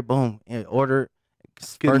inventory, boom, and ordered.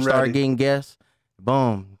 Getting First started ready. getting guests,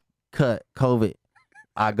 boom, cut, COVID.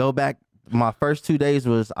 I go back, my first 2 days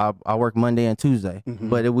was I worked Monday and Tuesday, Mhm.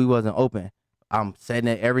 but we wasn't open. I'm setting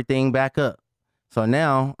everything back up. So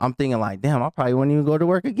now I'm thinking like, damn, I probably wouldn't even go to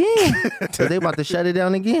work again because they about to shut it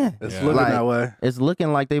down again. It's Yeah. looking Like, that way. It's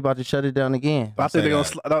looking like they about to shut it down again. I think say they're gonna.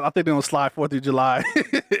 that. I think they're gonna slide 4th of July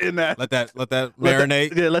in that. Let that Let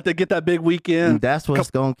marinate. yeah, let them get that big And weekend. that's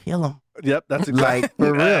what's gonna kill them. Yep, that's Like exactly.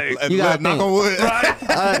 for real. Hey, You gotta knock think. on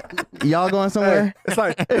wood. Y'all going somewhere? it's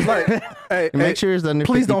like, hey, Make sure it's under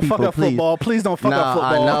please 50 don't fuck people, up please. football. Please don't fuck up Nah,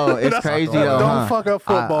 football. I know it's That's- crazy though. Don't huh? fuck up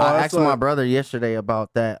football. I That's asked my like- brother yesterday about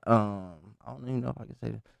that. I don't even know if I can say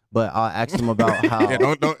that, but I asked him about how. Yeah,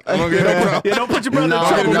 don't get no trouble. Yeah, don't put your brother no, in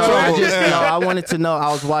trouble. no, trouble. I just Yeah. no, I wanted to know.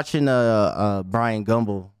 I was watching a Brian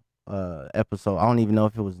Gumble episode. I don't even know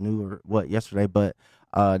if it was new or what yesterday, but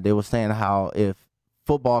they were saying how if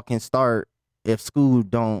football can start, if school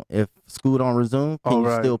don't resume, can you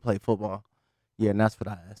right. still play football? Yeah, and that's what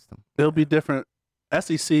I asked him. It'll be different.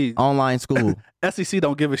 SEC Online school. SEC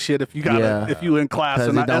don't give a shit if you got Yeah. if you in class 'Cause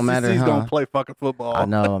and it don't matter, SEC's huh? gonna play fucking football. I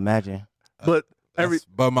know. Imagine. But every That's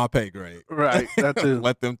above my pay grade. right, that too.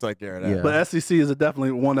 Let them take care of that. Yeah. But SEC is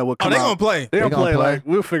definitely one that will Oh, come they out. gonna play. They They gonna gonna play play? like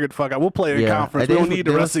we'll figure the fuck out. We'll play in Yeah. conference. And We don't they- need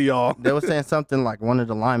the they rest of y'all. They were saying something like one of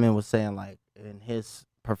the linemen was saying like in his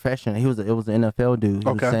profession, it was an NFL dude. He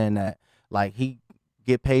Okay. was saying that like he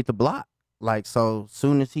get paid to block. Like so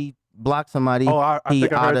soon as he blocks somebody, Oh, I he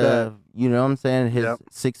think I out heard that. of you know what I'm saying, his Yep.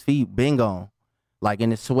 6 feet been gone. Like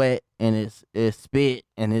in his sweat and his spit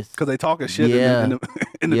and his Because they talking shit Yeah.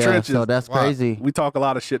 in the yeah, trenches. so that's Wow. crazy. We talk a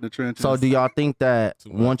lot of shit in the trenches. So do y'all think that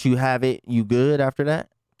Too much. once you have it, you good after that?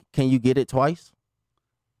 Can you get it twice?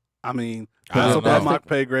 I mean, I that's don't above know. my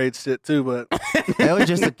pay grade shit too. But That was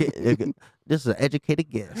just just an educated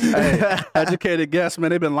guess. hey, educated guess,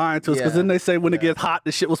 man, they've been lying to us. Because Yeah. then they say when it gets hot,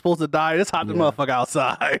 the shit was supposed to die. It's hot the Yeah. motherfucker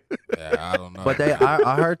outside. Yeah, I don't know. But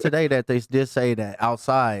I heard today that they did say that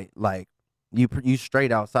outside, like you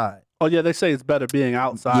straight outside. Oh yeah, they say it's better being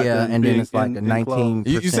outside. Yeah, than and then being it's like in, a in 19.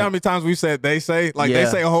 you see how many times we said they say? Like they Yeah.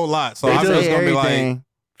 say a whole lot. So They I'm just say gonna be like, everything.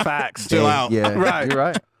 facts. Chill out. Yeah, Right. You're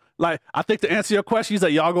right. Like, I think to answer your question, you say,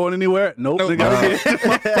 y'all going anywhere? Nope. Nope. They gotta get in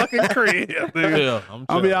my fucking crib. nigga. Yeah, I'm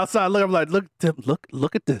I'll be chilling. outside. I'm like, look at this. Look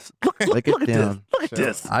Look at at this. them. Look at Chill.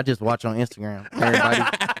 this. I just watch on Instagram. Everybody,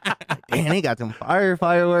 damn, they got them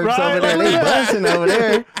fireworks Right, over there. look They at that. busting over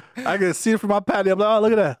there. I can see it from my patio. I'm like, oh,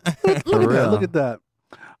 look at that. Look at that. real. Look at that.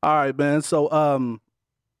 All right, man. So,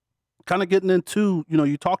 kind of getting into,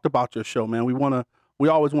 you talked about your show, man. We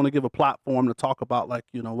always want to give a platform to talk about, like,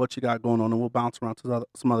 what you got going on, and we'll bounce around to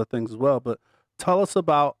some other things as well. But tell us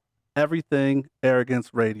about Everything Arrogance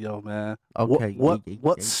Radio, man. Okay.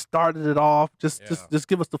 What started it off? Just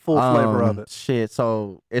give us the full Um, flavor of it. Shit.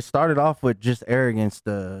 So it started off with just Arrogance,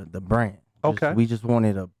 the brand. Okay. We just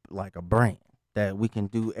wanted a brand that we can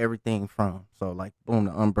do everything from. So like, boom,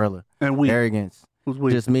 the umbrella. And we, Arrogance. who's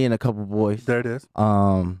we? Just me and a couple boys. There it is.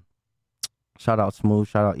 Shout out Smooth.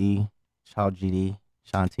 Shout out E. Shout out GD.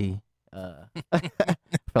 Shanti.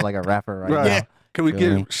 Feel like a rapper right Right. now. Yeah. Can we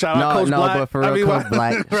Feel me? give shout out Coach no, Black? but for real, Coach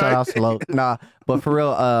Black. Shout right. out Slow. Nah, but for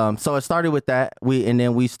real. So it started with that.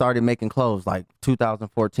 Then we started making clothes like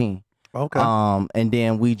 2014. Okay. And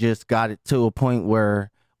then we just got it to a point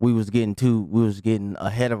where we was getting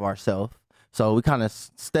ahead of ourselves. So we kind of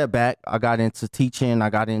stepped back. I got into teaching. I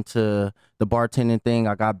got into the bartending thing.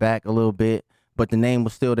 I got back a little bit, but the name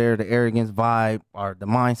was still there. The Arrogance vibe or the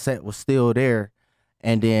mindset was still there.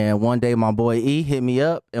 And then one day my boy E hit me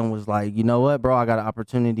up and was like, you know what, bro, I got an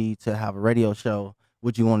opportunity to have a radio show.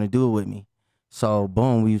 Would you want to do it with me? So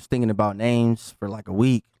boom, we was thinking about names for like a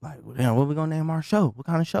week. Like, well, damn, what we gonna name our show? What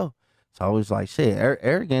kind of show? So I was like, shit,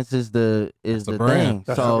 Arrogance is the the brand. thing.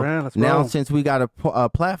 That's the So brand. Let's now go. since we got a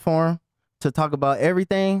platform to talk about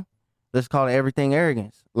everything, let's call it Everything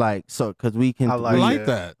Arrogance. Like, so because we can, I I like like it.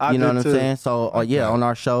 that. I you know did what I'm too. saying? So Like yeah, that. on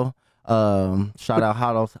our show, shout out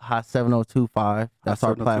Hot 7025. That's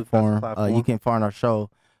our 7025, platform. that's the platform. You can find our show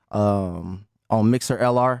on Mixer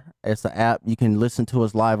LR. It's an app. You can listen to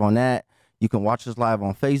us live on that. You can watch us live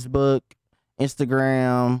on Facebook,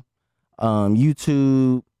 Instagram,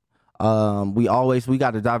 YouTube. We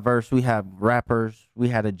got a diverse. We have rappers. We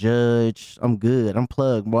had a judge. I'm good. I'm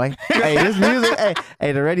plugged, boy. Hey, this music.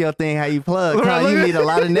 Hey, the radio thing. How you plug? Huh? You need a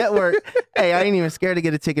lot of network. Hey, I ain't even scared to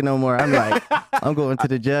get a ticket no more. I'm like, I'm going to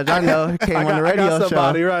the judge. I know. Came on the radio I got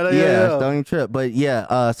somebody, show. right? Yeah, Yeah. don't even trip. But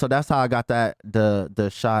yeah, so that's how I got the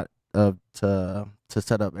shot of to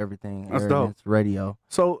set up everything. That's dope. Arrogance Radio.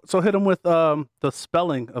 So hit them with the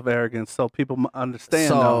spelling of arrogance so people understand.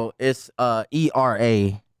 So it's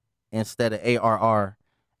ERA instead of ARR,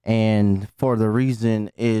 and for the reason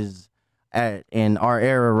is in our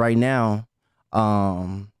era right now,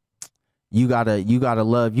 you gotta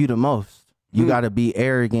love you the most. You gotta be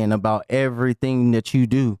arrogant about everything that you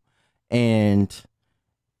do, and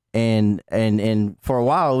for a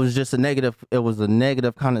while it was just a negative. It was a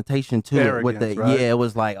negative connotation to it. With the Arrogance, right? yeah, it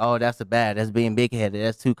was like, oh, that's that's being big headed.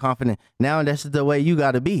 That's too confident. Now that's the way you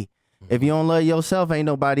gotta be. If you don't love yourself, ain't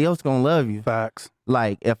nobody else gonna love you. Facts.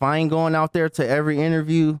 Like, if I ain't going out there to every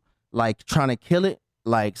interview like trying to kill it.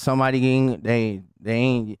 Like somebody they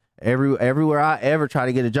ain't everywhere I ever try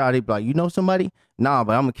to get a job, they be like, you know somebody? Nah,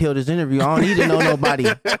 but I'm gonna kill this interview. I don't need to know nobody.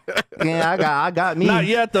 Yeah, I got me. Not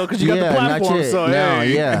yet though, because you got the platform. Not yet. So no,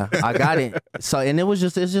 hey. yeah, I got it. So and it's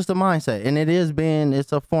just a mindset, and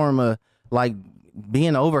it's a form of like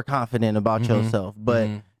being overconfident about yourself. But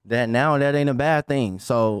that ain't a bad thing.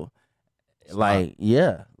 So like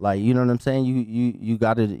yeah, like you know what I'm saying. You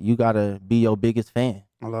gotta be your biggest fan.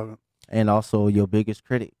 I love it. And also your biggest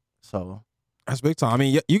critic. So that's big time. I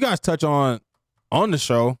mean, you guys touch on the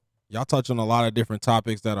show. Y'all touch on a lot of different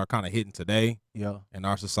topics that are kind of hitting today yeah, in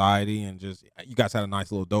our society, and just you guys had a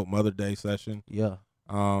nice little dope Mother Day session. yeah.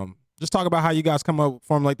 Just talk about how you guys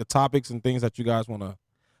formulate the topics and things that you guys want to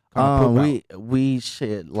kind of we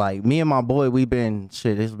shit like me and my boy. We've been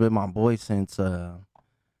shit. It's been my boy since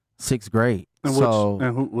 6th grade. And so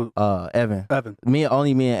who? Evan. Me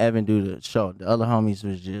and Evan do the show. The other homies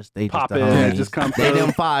was just the Pop in, homies. just come They through.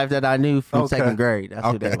 them 5 that I knew from Okay. 2nd grade. That's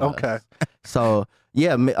who they was. Okay. So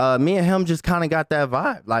yeah, me and him just kind of got that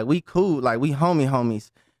vibe. Like we cool, like we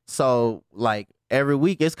homies. So like every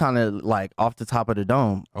week it's kind of like off the top of the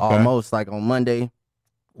dome. Okay. Almost like on Monday,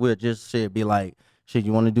 we'll just be like, shit,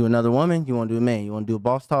 you want to do another woman? You want to do a man? You want to do a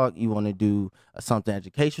boss talk? You want to do something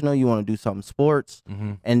educational? You want to do something sports?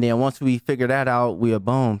 And then once we figure that out, we'll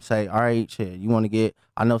boom say, all right, shit, you want to get?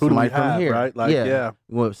 I know Who do we somebody from have, here, right? Like, yeah.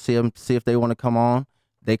 We'll see if they want to come on.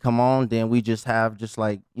 They come on, then we just have just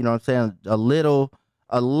like you know what I'm saying, a little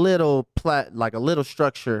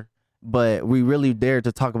structure. But we really dare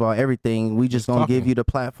to talk about everything. We just gonna give you the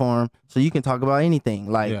platform so you can talk about anything.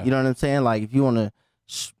 Like you know what I'm saying. Like if you want to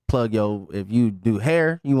plug if you do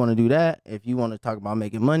hair, you want to do that. If you want to talk about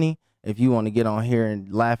making money, if you want to get on here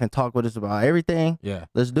and laugh and talk with us about everything,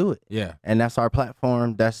 let's do it. Yeah. And that's our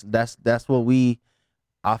platform. That's what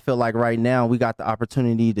I feel like right now we got the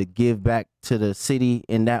opportunity to give back to the city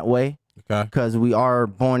in that way. Okay. Because we are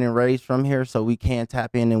born and raised from here, so we can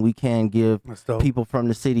tap in and we can give people from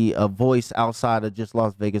the city a voice outside of just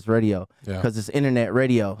Las Vegas radio. Because it's internet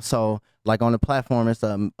radio. So like on the platform, it's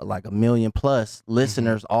like 1 million plus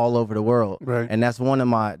listeners all over the world. Right. And that's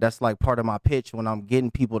that's like part of my pitch when I'm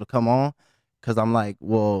getting people to come on. Because I'm like,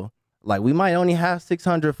 well, like we might only have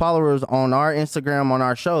 600 followers on our Instagram on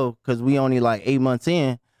our show because we only like 8 months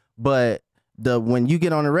in, but when you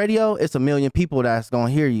get on the radio, it's 1 million people that's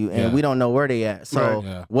gonna hear you, and we don't know where they at.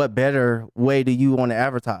 So what better way do you want to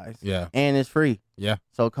advertise? Yeah, and it's free. Yeah,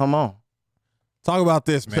 so come on, talk about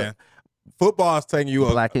this, man. Football is taking you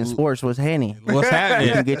Black in Sports. What's happening? What's happening?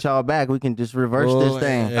 We can get y'all back. We can just reverse this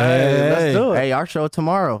thing. Hey, let's do it. Hey, our show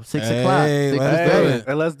tomorrow, 6 o'clock. Hey,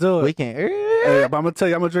 let's do it. We can. Hey, but I'm gonna tell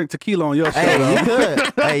you, I'm gonna drink tequila on your show. Hey, you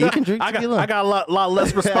could. Hey, you can drink tequila. I got a lot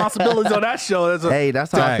less responsibilities on that show. Hey,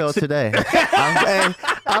 that's how I felt today.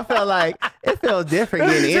 I felt like it felt different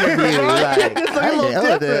getting interviewed. Like, it's like a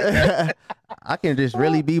little different. I can just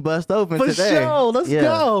really be bust open For today. sure. Let's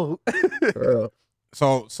go.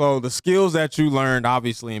 So the skills that you learned,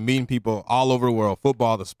 obviously, in meeting people all over the world,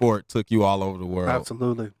 football, the sport, took you all over the world.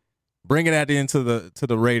 Absolutely. Bringing that into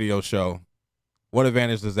the radio show, what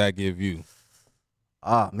advantage does that give you?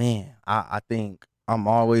 Oh man, I think I'm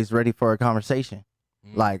always ready for a conversation.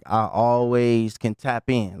 Like I always can tap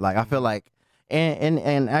in. Like I feel like, and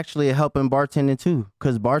actually helping bartending too,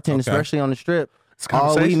 because bartending, especially on the strip,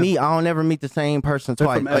 all we meet, I don't ever meet the same person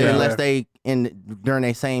twice unless they during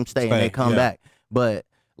their same stay and they come back. But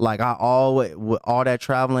like I always, with all that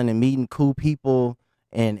traveling and meeting cool people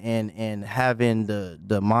and having the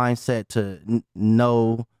mindset to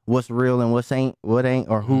know what's real and what ain't,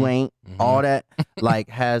 or who ain't, all that like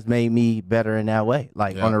has made me better in that way.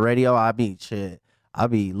 Like on the radio, I be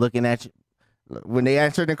looking at you when they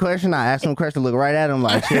answer the question. I ask them a question, look right at them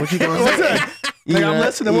like, shit, what you gonna say? I'm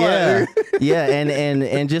listening. Yeah,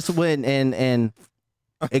 and just when and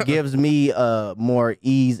it gives me more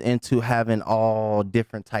ease into having all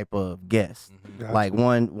different type of guests. Like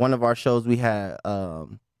one of our shows we had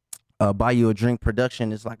Buy You a Drink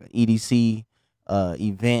production is like an EDC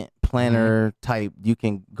event planner type. You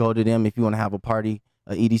can go to them if you want to have a party,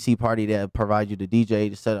 a EDC party that provide you the DJ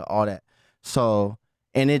to set up all that. So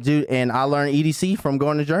and I learned EDC from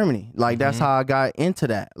going to Germany. Like that's how I got into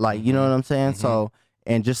that. Like you know what I'm saying? So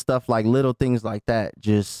and just stuff like little things like that.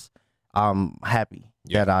 Just I'm happy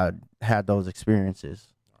that I had those experiences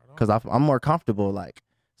because I'm more comfortable. Like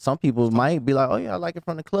some people might be like, oh yeah, I like it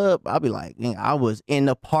from the club. I'll be like, I was in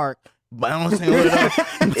the park bouncing with them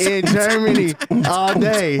in Germany all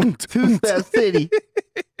day, two-step city.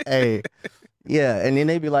 Hey, yeah, and then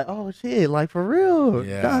they be like, oh shit, like for real,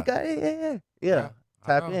 yeah.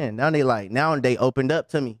 Tap in. Now they opened up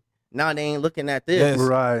to me. Now they ain't looking at this. Yes.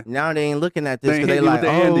 Right. Now they ain't looking at this They because ain't they hit you like, with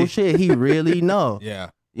the oh Andy." shit, he really know. Yeah.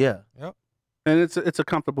 Yeah. And it's a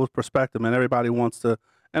comfortable perspective, man. Everybody wants to,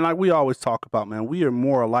 and like we always talk about, man, we are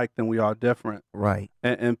more alike than we are different. Right.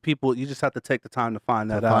 And people, you just have to take the time to find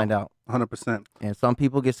that To out. find out. 100%. And some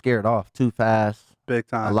people get scared off too fast. Big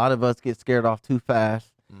A time. lot of us get scared off too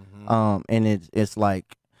fast. Mhm. And it's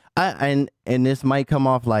like, and this might come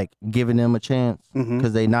off like giving them a chance Mhm.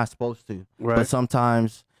 because they not supposed to. Right. But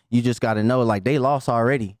sometimes you just got to know, like they lost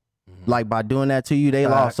already. Mhm. Like by doing that to you, they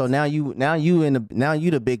lost. So now you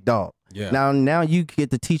the big dog. Yeah. Now you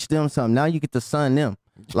get to teach them something. Now you get to son them.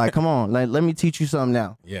 Like, come on, like let me teach you something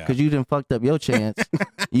now. Yeah. Cause you didn't fucked up your chance.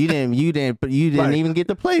 you didn't Like- even get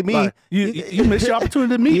to play me. Like, you missed your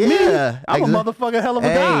opportunity to meet me. Yeah, I'm a motherfucking hell of a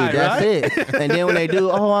Hey, guy, that's right? it. And then when they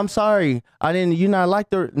do, oh, I'm sorry, I didn't. You not like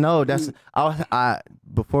the no. That's I.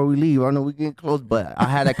 Before we leave, I know we getting close, but I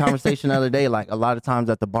had a conversation the other day. Like a lot of times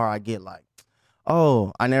at the bar, I get like,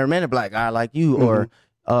 oh, I never met a black guy like you,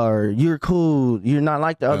 or you're cool. You're not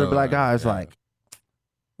like the other black guys. yeah. Like,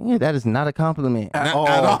 yeah, that is not a compliment. At Not all.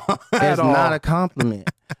 at all. It's all. not a compliment.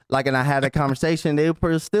 Like, and I had a conversation. They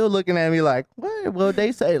were still looking at me like, what? Well,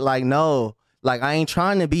 they say like, no, like I ain't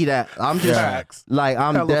trying to be that. I'm just Facts. like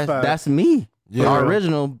Hella facts. that's me, Yeah.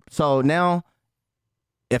 original. So now,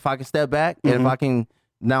 if I can step back and if I can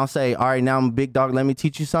now say, all right, now I'm a big dog. Let me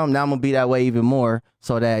teach you something. Now I'm gonna be that way even more,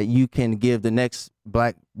 so that you can give the next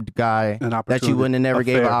black guy An that opportunity. you wouldn't have never A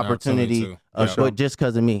gave an fair opportunity, opportunity too. Yeah. but just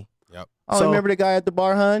because of me. Yep. Oh, So- remember the guy at the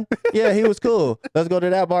bar, hun? Yeah, he was cool. Let's go to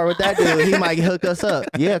that bar with that dude. He might hook us up.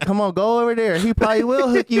 Yeah, come on, go over there. He probably will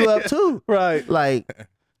hook you up too. Right. Like,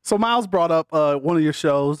 So Miles brought up one of your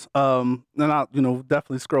shows, and I,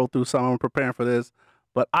 definitely scrolled through some. I'm preparing for this,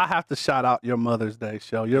 but I have to shout out your Mother's Day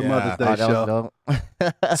show. Your Yeah. Mother's Day oh, that show.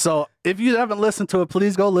 was dope. So if you haven't listened to it,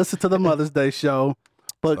 please go listen to the Mother's Day show.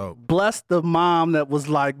 But Oh. bless the mom that was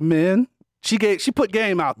like, men. She put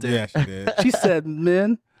game out there. Yeah, she did. She said,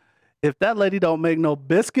 men, if that lady don't make no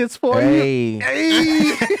biscuits for Hey, you,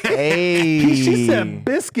 hey. hey. She said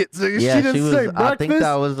biscuits. Nigga. Yeah, She didn't say I breakfast. think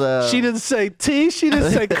that was. She didn't say tea. She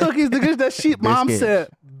didn't say cookies. Nigga, that shit. Mom Biscuits. said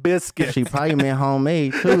biscuits. She probably meant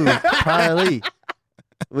homemade too. Probably.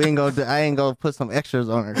 I ain't gonna put some extras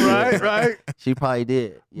on her. shit. right. She probably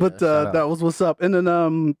did. Yeah, But shout out. that was what's up. And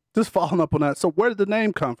then just following up on that. So where did the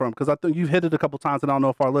name come from? Because I think you've hit it a couple times, and I don't know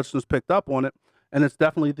if our listeners picked up on it. And it's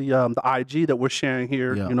definitely the IG that we're sharing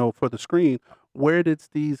here, Yeah. for the screen. Where did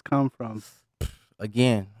Steez come from?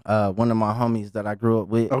 Again, one of my homies that I grew up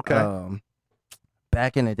with. Okay.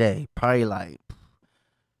 Back in the day, probably like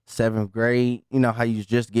 7th grade. You know how you was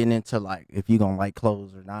just getting into like if you gonna like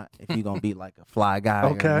clothes or not, if you gonna be like a fly guy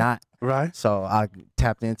Okay. or not. Right. So I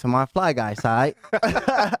tapped into my fly guy side.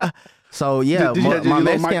 So yeah, Did you my little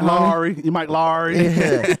Mexican Mike homie. Lowry? You Mike Lowry?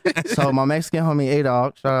 Yeah. So my Mexican homie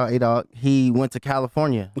A-Dog, shout out A-Dog, he went to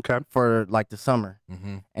California Okay. for like the summer.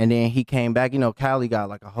 Mm-hmm. And then he came back. You know, Cali got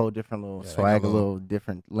like a whole different little Yeah, they swag, got a a little- little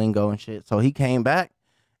different lingo and shit. So he came back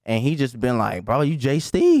and he just been like, bro, you Jay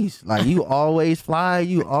Steez. Like, you always fly.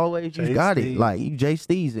 You Jay got Steez. it. Like, you Jay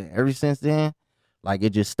Steez. And ever since then, like,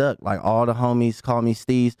 it just stuck. Like, all the homies call me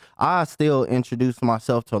Steez. I still introduce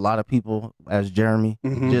myself to a lot of people as Jeremy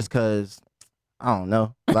Mhm. just because, I don't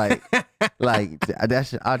know. Like,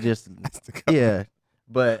 I just, yeah.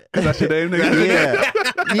 But That's your name,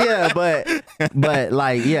 nigga? yeah, but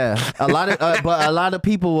like, yeah, a lot of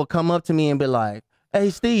people will come up to me and be like, "Hey,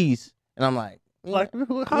 Steez," and I'm like, Like,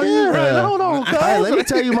 how Yeah. you right? Hold on, cuz. "Hey, let me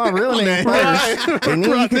tell you my real name first, Right. and then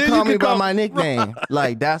you Right, can then call you me can by call- my nickname."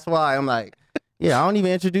 Like, that's why I'm like, yeah, I don't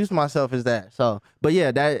even introduce myself as that. So, but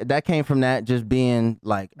yeah, that came from that just being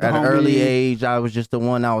like The at an homie. early age, I was just the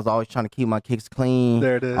one that was always trying to keep my kicks clean.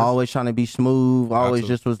 There it is. Always trying to be smooth. Always to.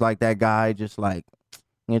 just was like that guy, just like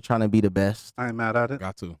trying to be the best. I ain't mad at it.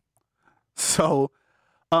 Got to. So,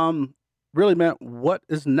 really, man, what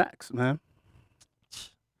is next, man?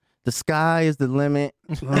 The sky is the limit.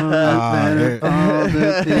 that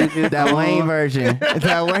That Wayne version.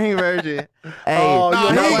 That Wayne version. Hey, Oh, Nah,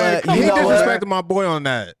 you know he, what? he You know what? disrespected my boy on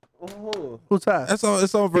that. Who's that?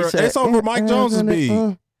 It's over. He said, It's over Mike Jones's beat.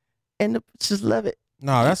 And the just love it.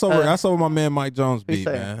 No, that's over. That's over my man Mike Jones He beat,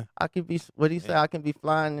 said, man. I can be. What do you say? I can be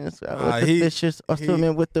flying in the sky Nah, with the he- fishes or he-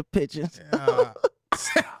 swimming with the pigeons. Yeah.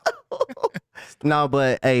 No,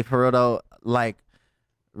 but hey, for real though, like,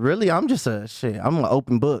 really, I'm just I'm an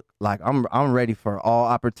open book. Like, I'm ready for all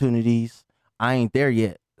opportunities. I ain't there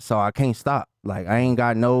yet, so I can't stop. Like, I ain't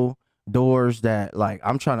got no doors that like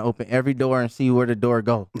I'm trying to open every door and see where the door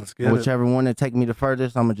go. Let's get it. Whichever one that take me the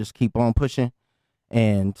furthest, I'm gonna just keep on pushing.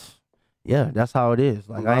 And yeah, that's how it is.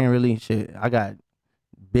 Like, I ain't really shit. I got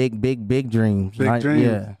big dreams. Big dreams.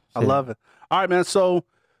 Yeah. I love it. All right, man. So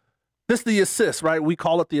this is the assist, right? We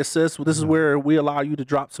call it the assist. This is where we allow you to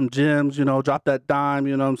drop some gems, drop that dime,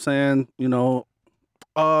 you know what I'm saying?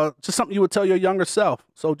 Just something you would tell your younger self.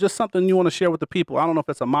 So just something you want to share with the people. I don't know if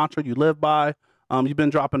it's a mantra you live by. You've been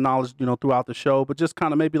dropping knowledge, throughout the show, but just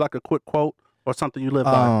kind of maybe like a quick quote or something you live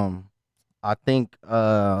by. I think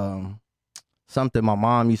something my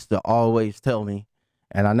mom used to always tell me,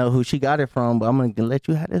 and I know who she got it from, but I'm going to let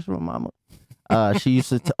you have this from mama. She used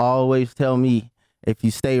to always tell me, if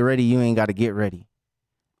you stay ready, you ain't got to get ready.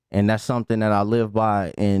 And that's something that I live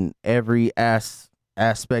by in every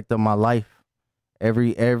aspect of my life.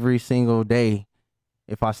 Every single day.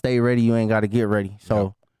 If I stay ready, you ain't got to get ready.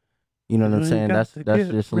 So, you know what I'm saying? That's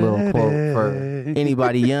just a little quote for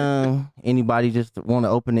anybody young, anybody just want to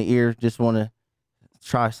open the ear, just want to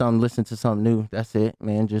try something, listen to something new. That's it,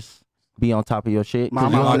 man. Just be on top of your shit.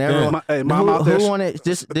 Mom out there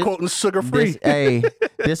quoting sugar free.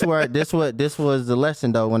 This was the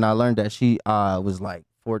lesson though when I learned that she was like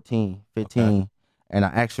 14, 15. And I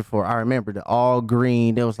asked her for, I remember the all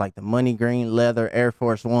green, there was like the money green leather Air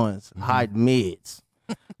Force Ones, high mids.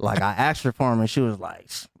 Like I asked her for them and she was like,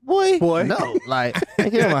 boy, no. Like,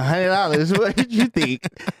 give him $100. What did you think?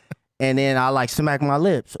 And then I like smacked my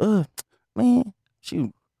lips. Man,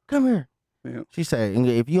 come here. Yeah. She said,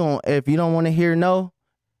 if you don't want to hear no,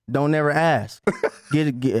 don't never ask.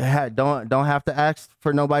 Don't have to ask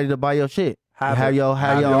for nobody to buy your shit. Have your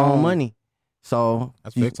own money. So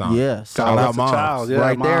that's big time. Yeah. So shout out moms.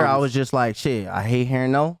 There, I was just like, shit, I hate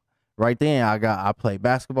hearing no. Right then, I played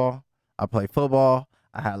basketball. I played football.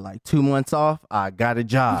 I had like 2 months off. I got a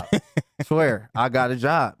job. Swear, I got a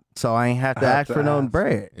job. So I ain't have to ask for no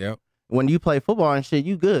bread. Yep. When you play football and shit,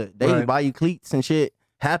 you good. They buy you cleats and shit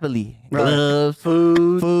happily. Right. Gloves,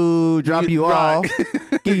 food, drop you off,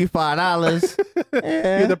 give you $5.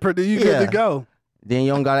 Yeah. You good to go. Then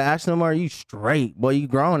you don't gotta ask no more. You straight, boy. You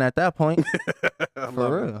grown at that point.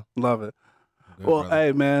 For real, love it. Good, well, brother.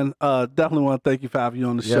 Hey man, definitely want to thank you for having you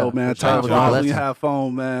on the show, man. Time when you have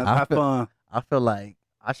fun, man. Have fun. I feel like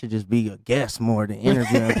I should just be a guest more than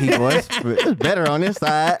interviewing people. It's better on this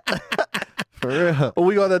side. For real. Well,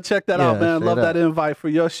 we gonna check that out, man. Love that invite for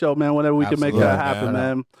your show, man. Whenever we can make that happen,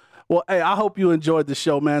 man. Well, hey, I hope you enjoyed the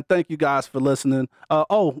show, man. Thank you guys for listening.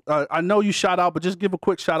 I know you shout out, but just give a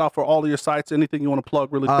quick shout out for all of your sites. Anything you want to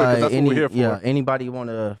plug really quick, 'cause that's what we're here for. Yeah, anybody want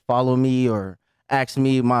to follow me or ask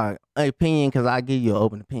me my opinion, because I give you an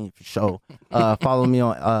open opinion for sure. Follow me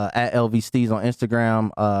on at LV Steez on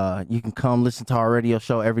Instagram. You can come listen to our radio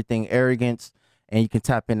show, Everything Arrogance, and you can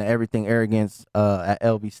tap into Everything Arrogance at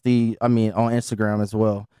LV Steez. I mean, on Instagram as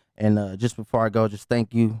well. And just before I go, just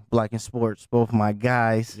thank you, Black in Sports, both my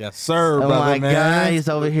guys. Yes, sir, brother, my man. guys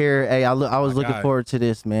over here. Hey, I was looking forward to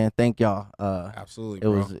this, man. Thank y'all. Absolutely,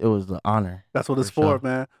 it was an honor. That's what it's for,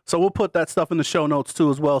 man. So we'll put that stuff in the show notes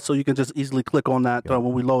too, as well, so you can just easily click on that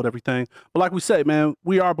when we load everything. But like we say, man,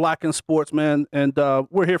 we are Black in Sports, man, and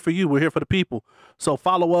we're here for you. We're here for the people. So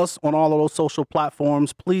follow us on all of those social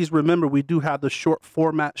platforms. Please remember, we do have the short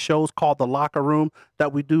format shows called The Locker Room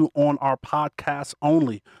that we do on our podcast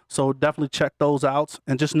only. So definitely check those out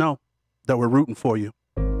and just know that we're rooting for you.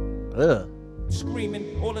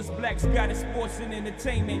 Screaming, all us blacks got is sports and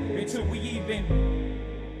entertainment until we even.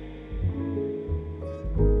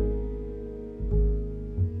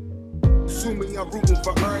 Assuming I'm rooting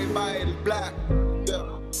for everybody that's black.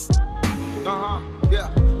 Yeah. Yeah.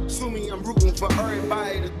 Assuming I'm rooting for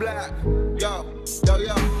everybody that's black.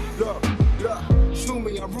 Look.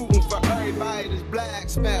 Assuming I'm rooting for everybody that's black.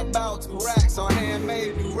 Spent about 2 racks on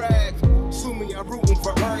handmade new rags. Assuming I'm rooting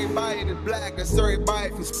for everybody that's black. That's everybody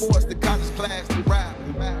from sports to college class to rap.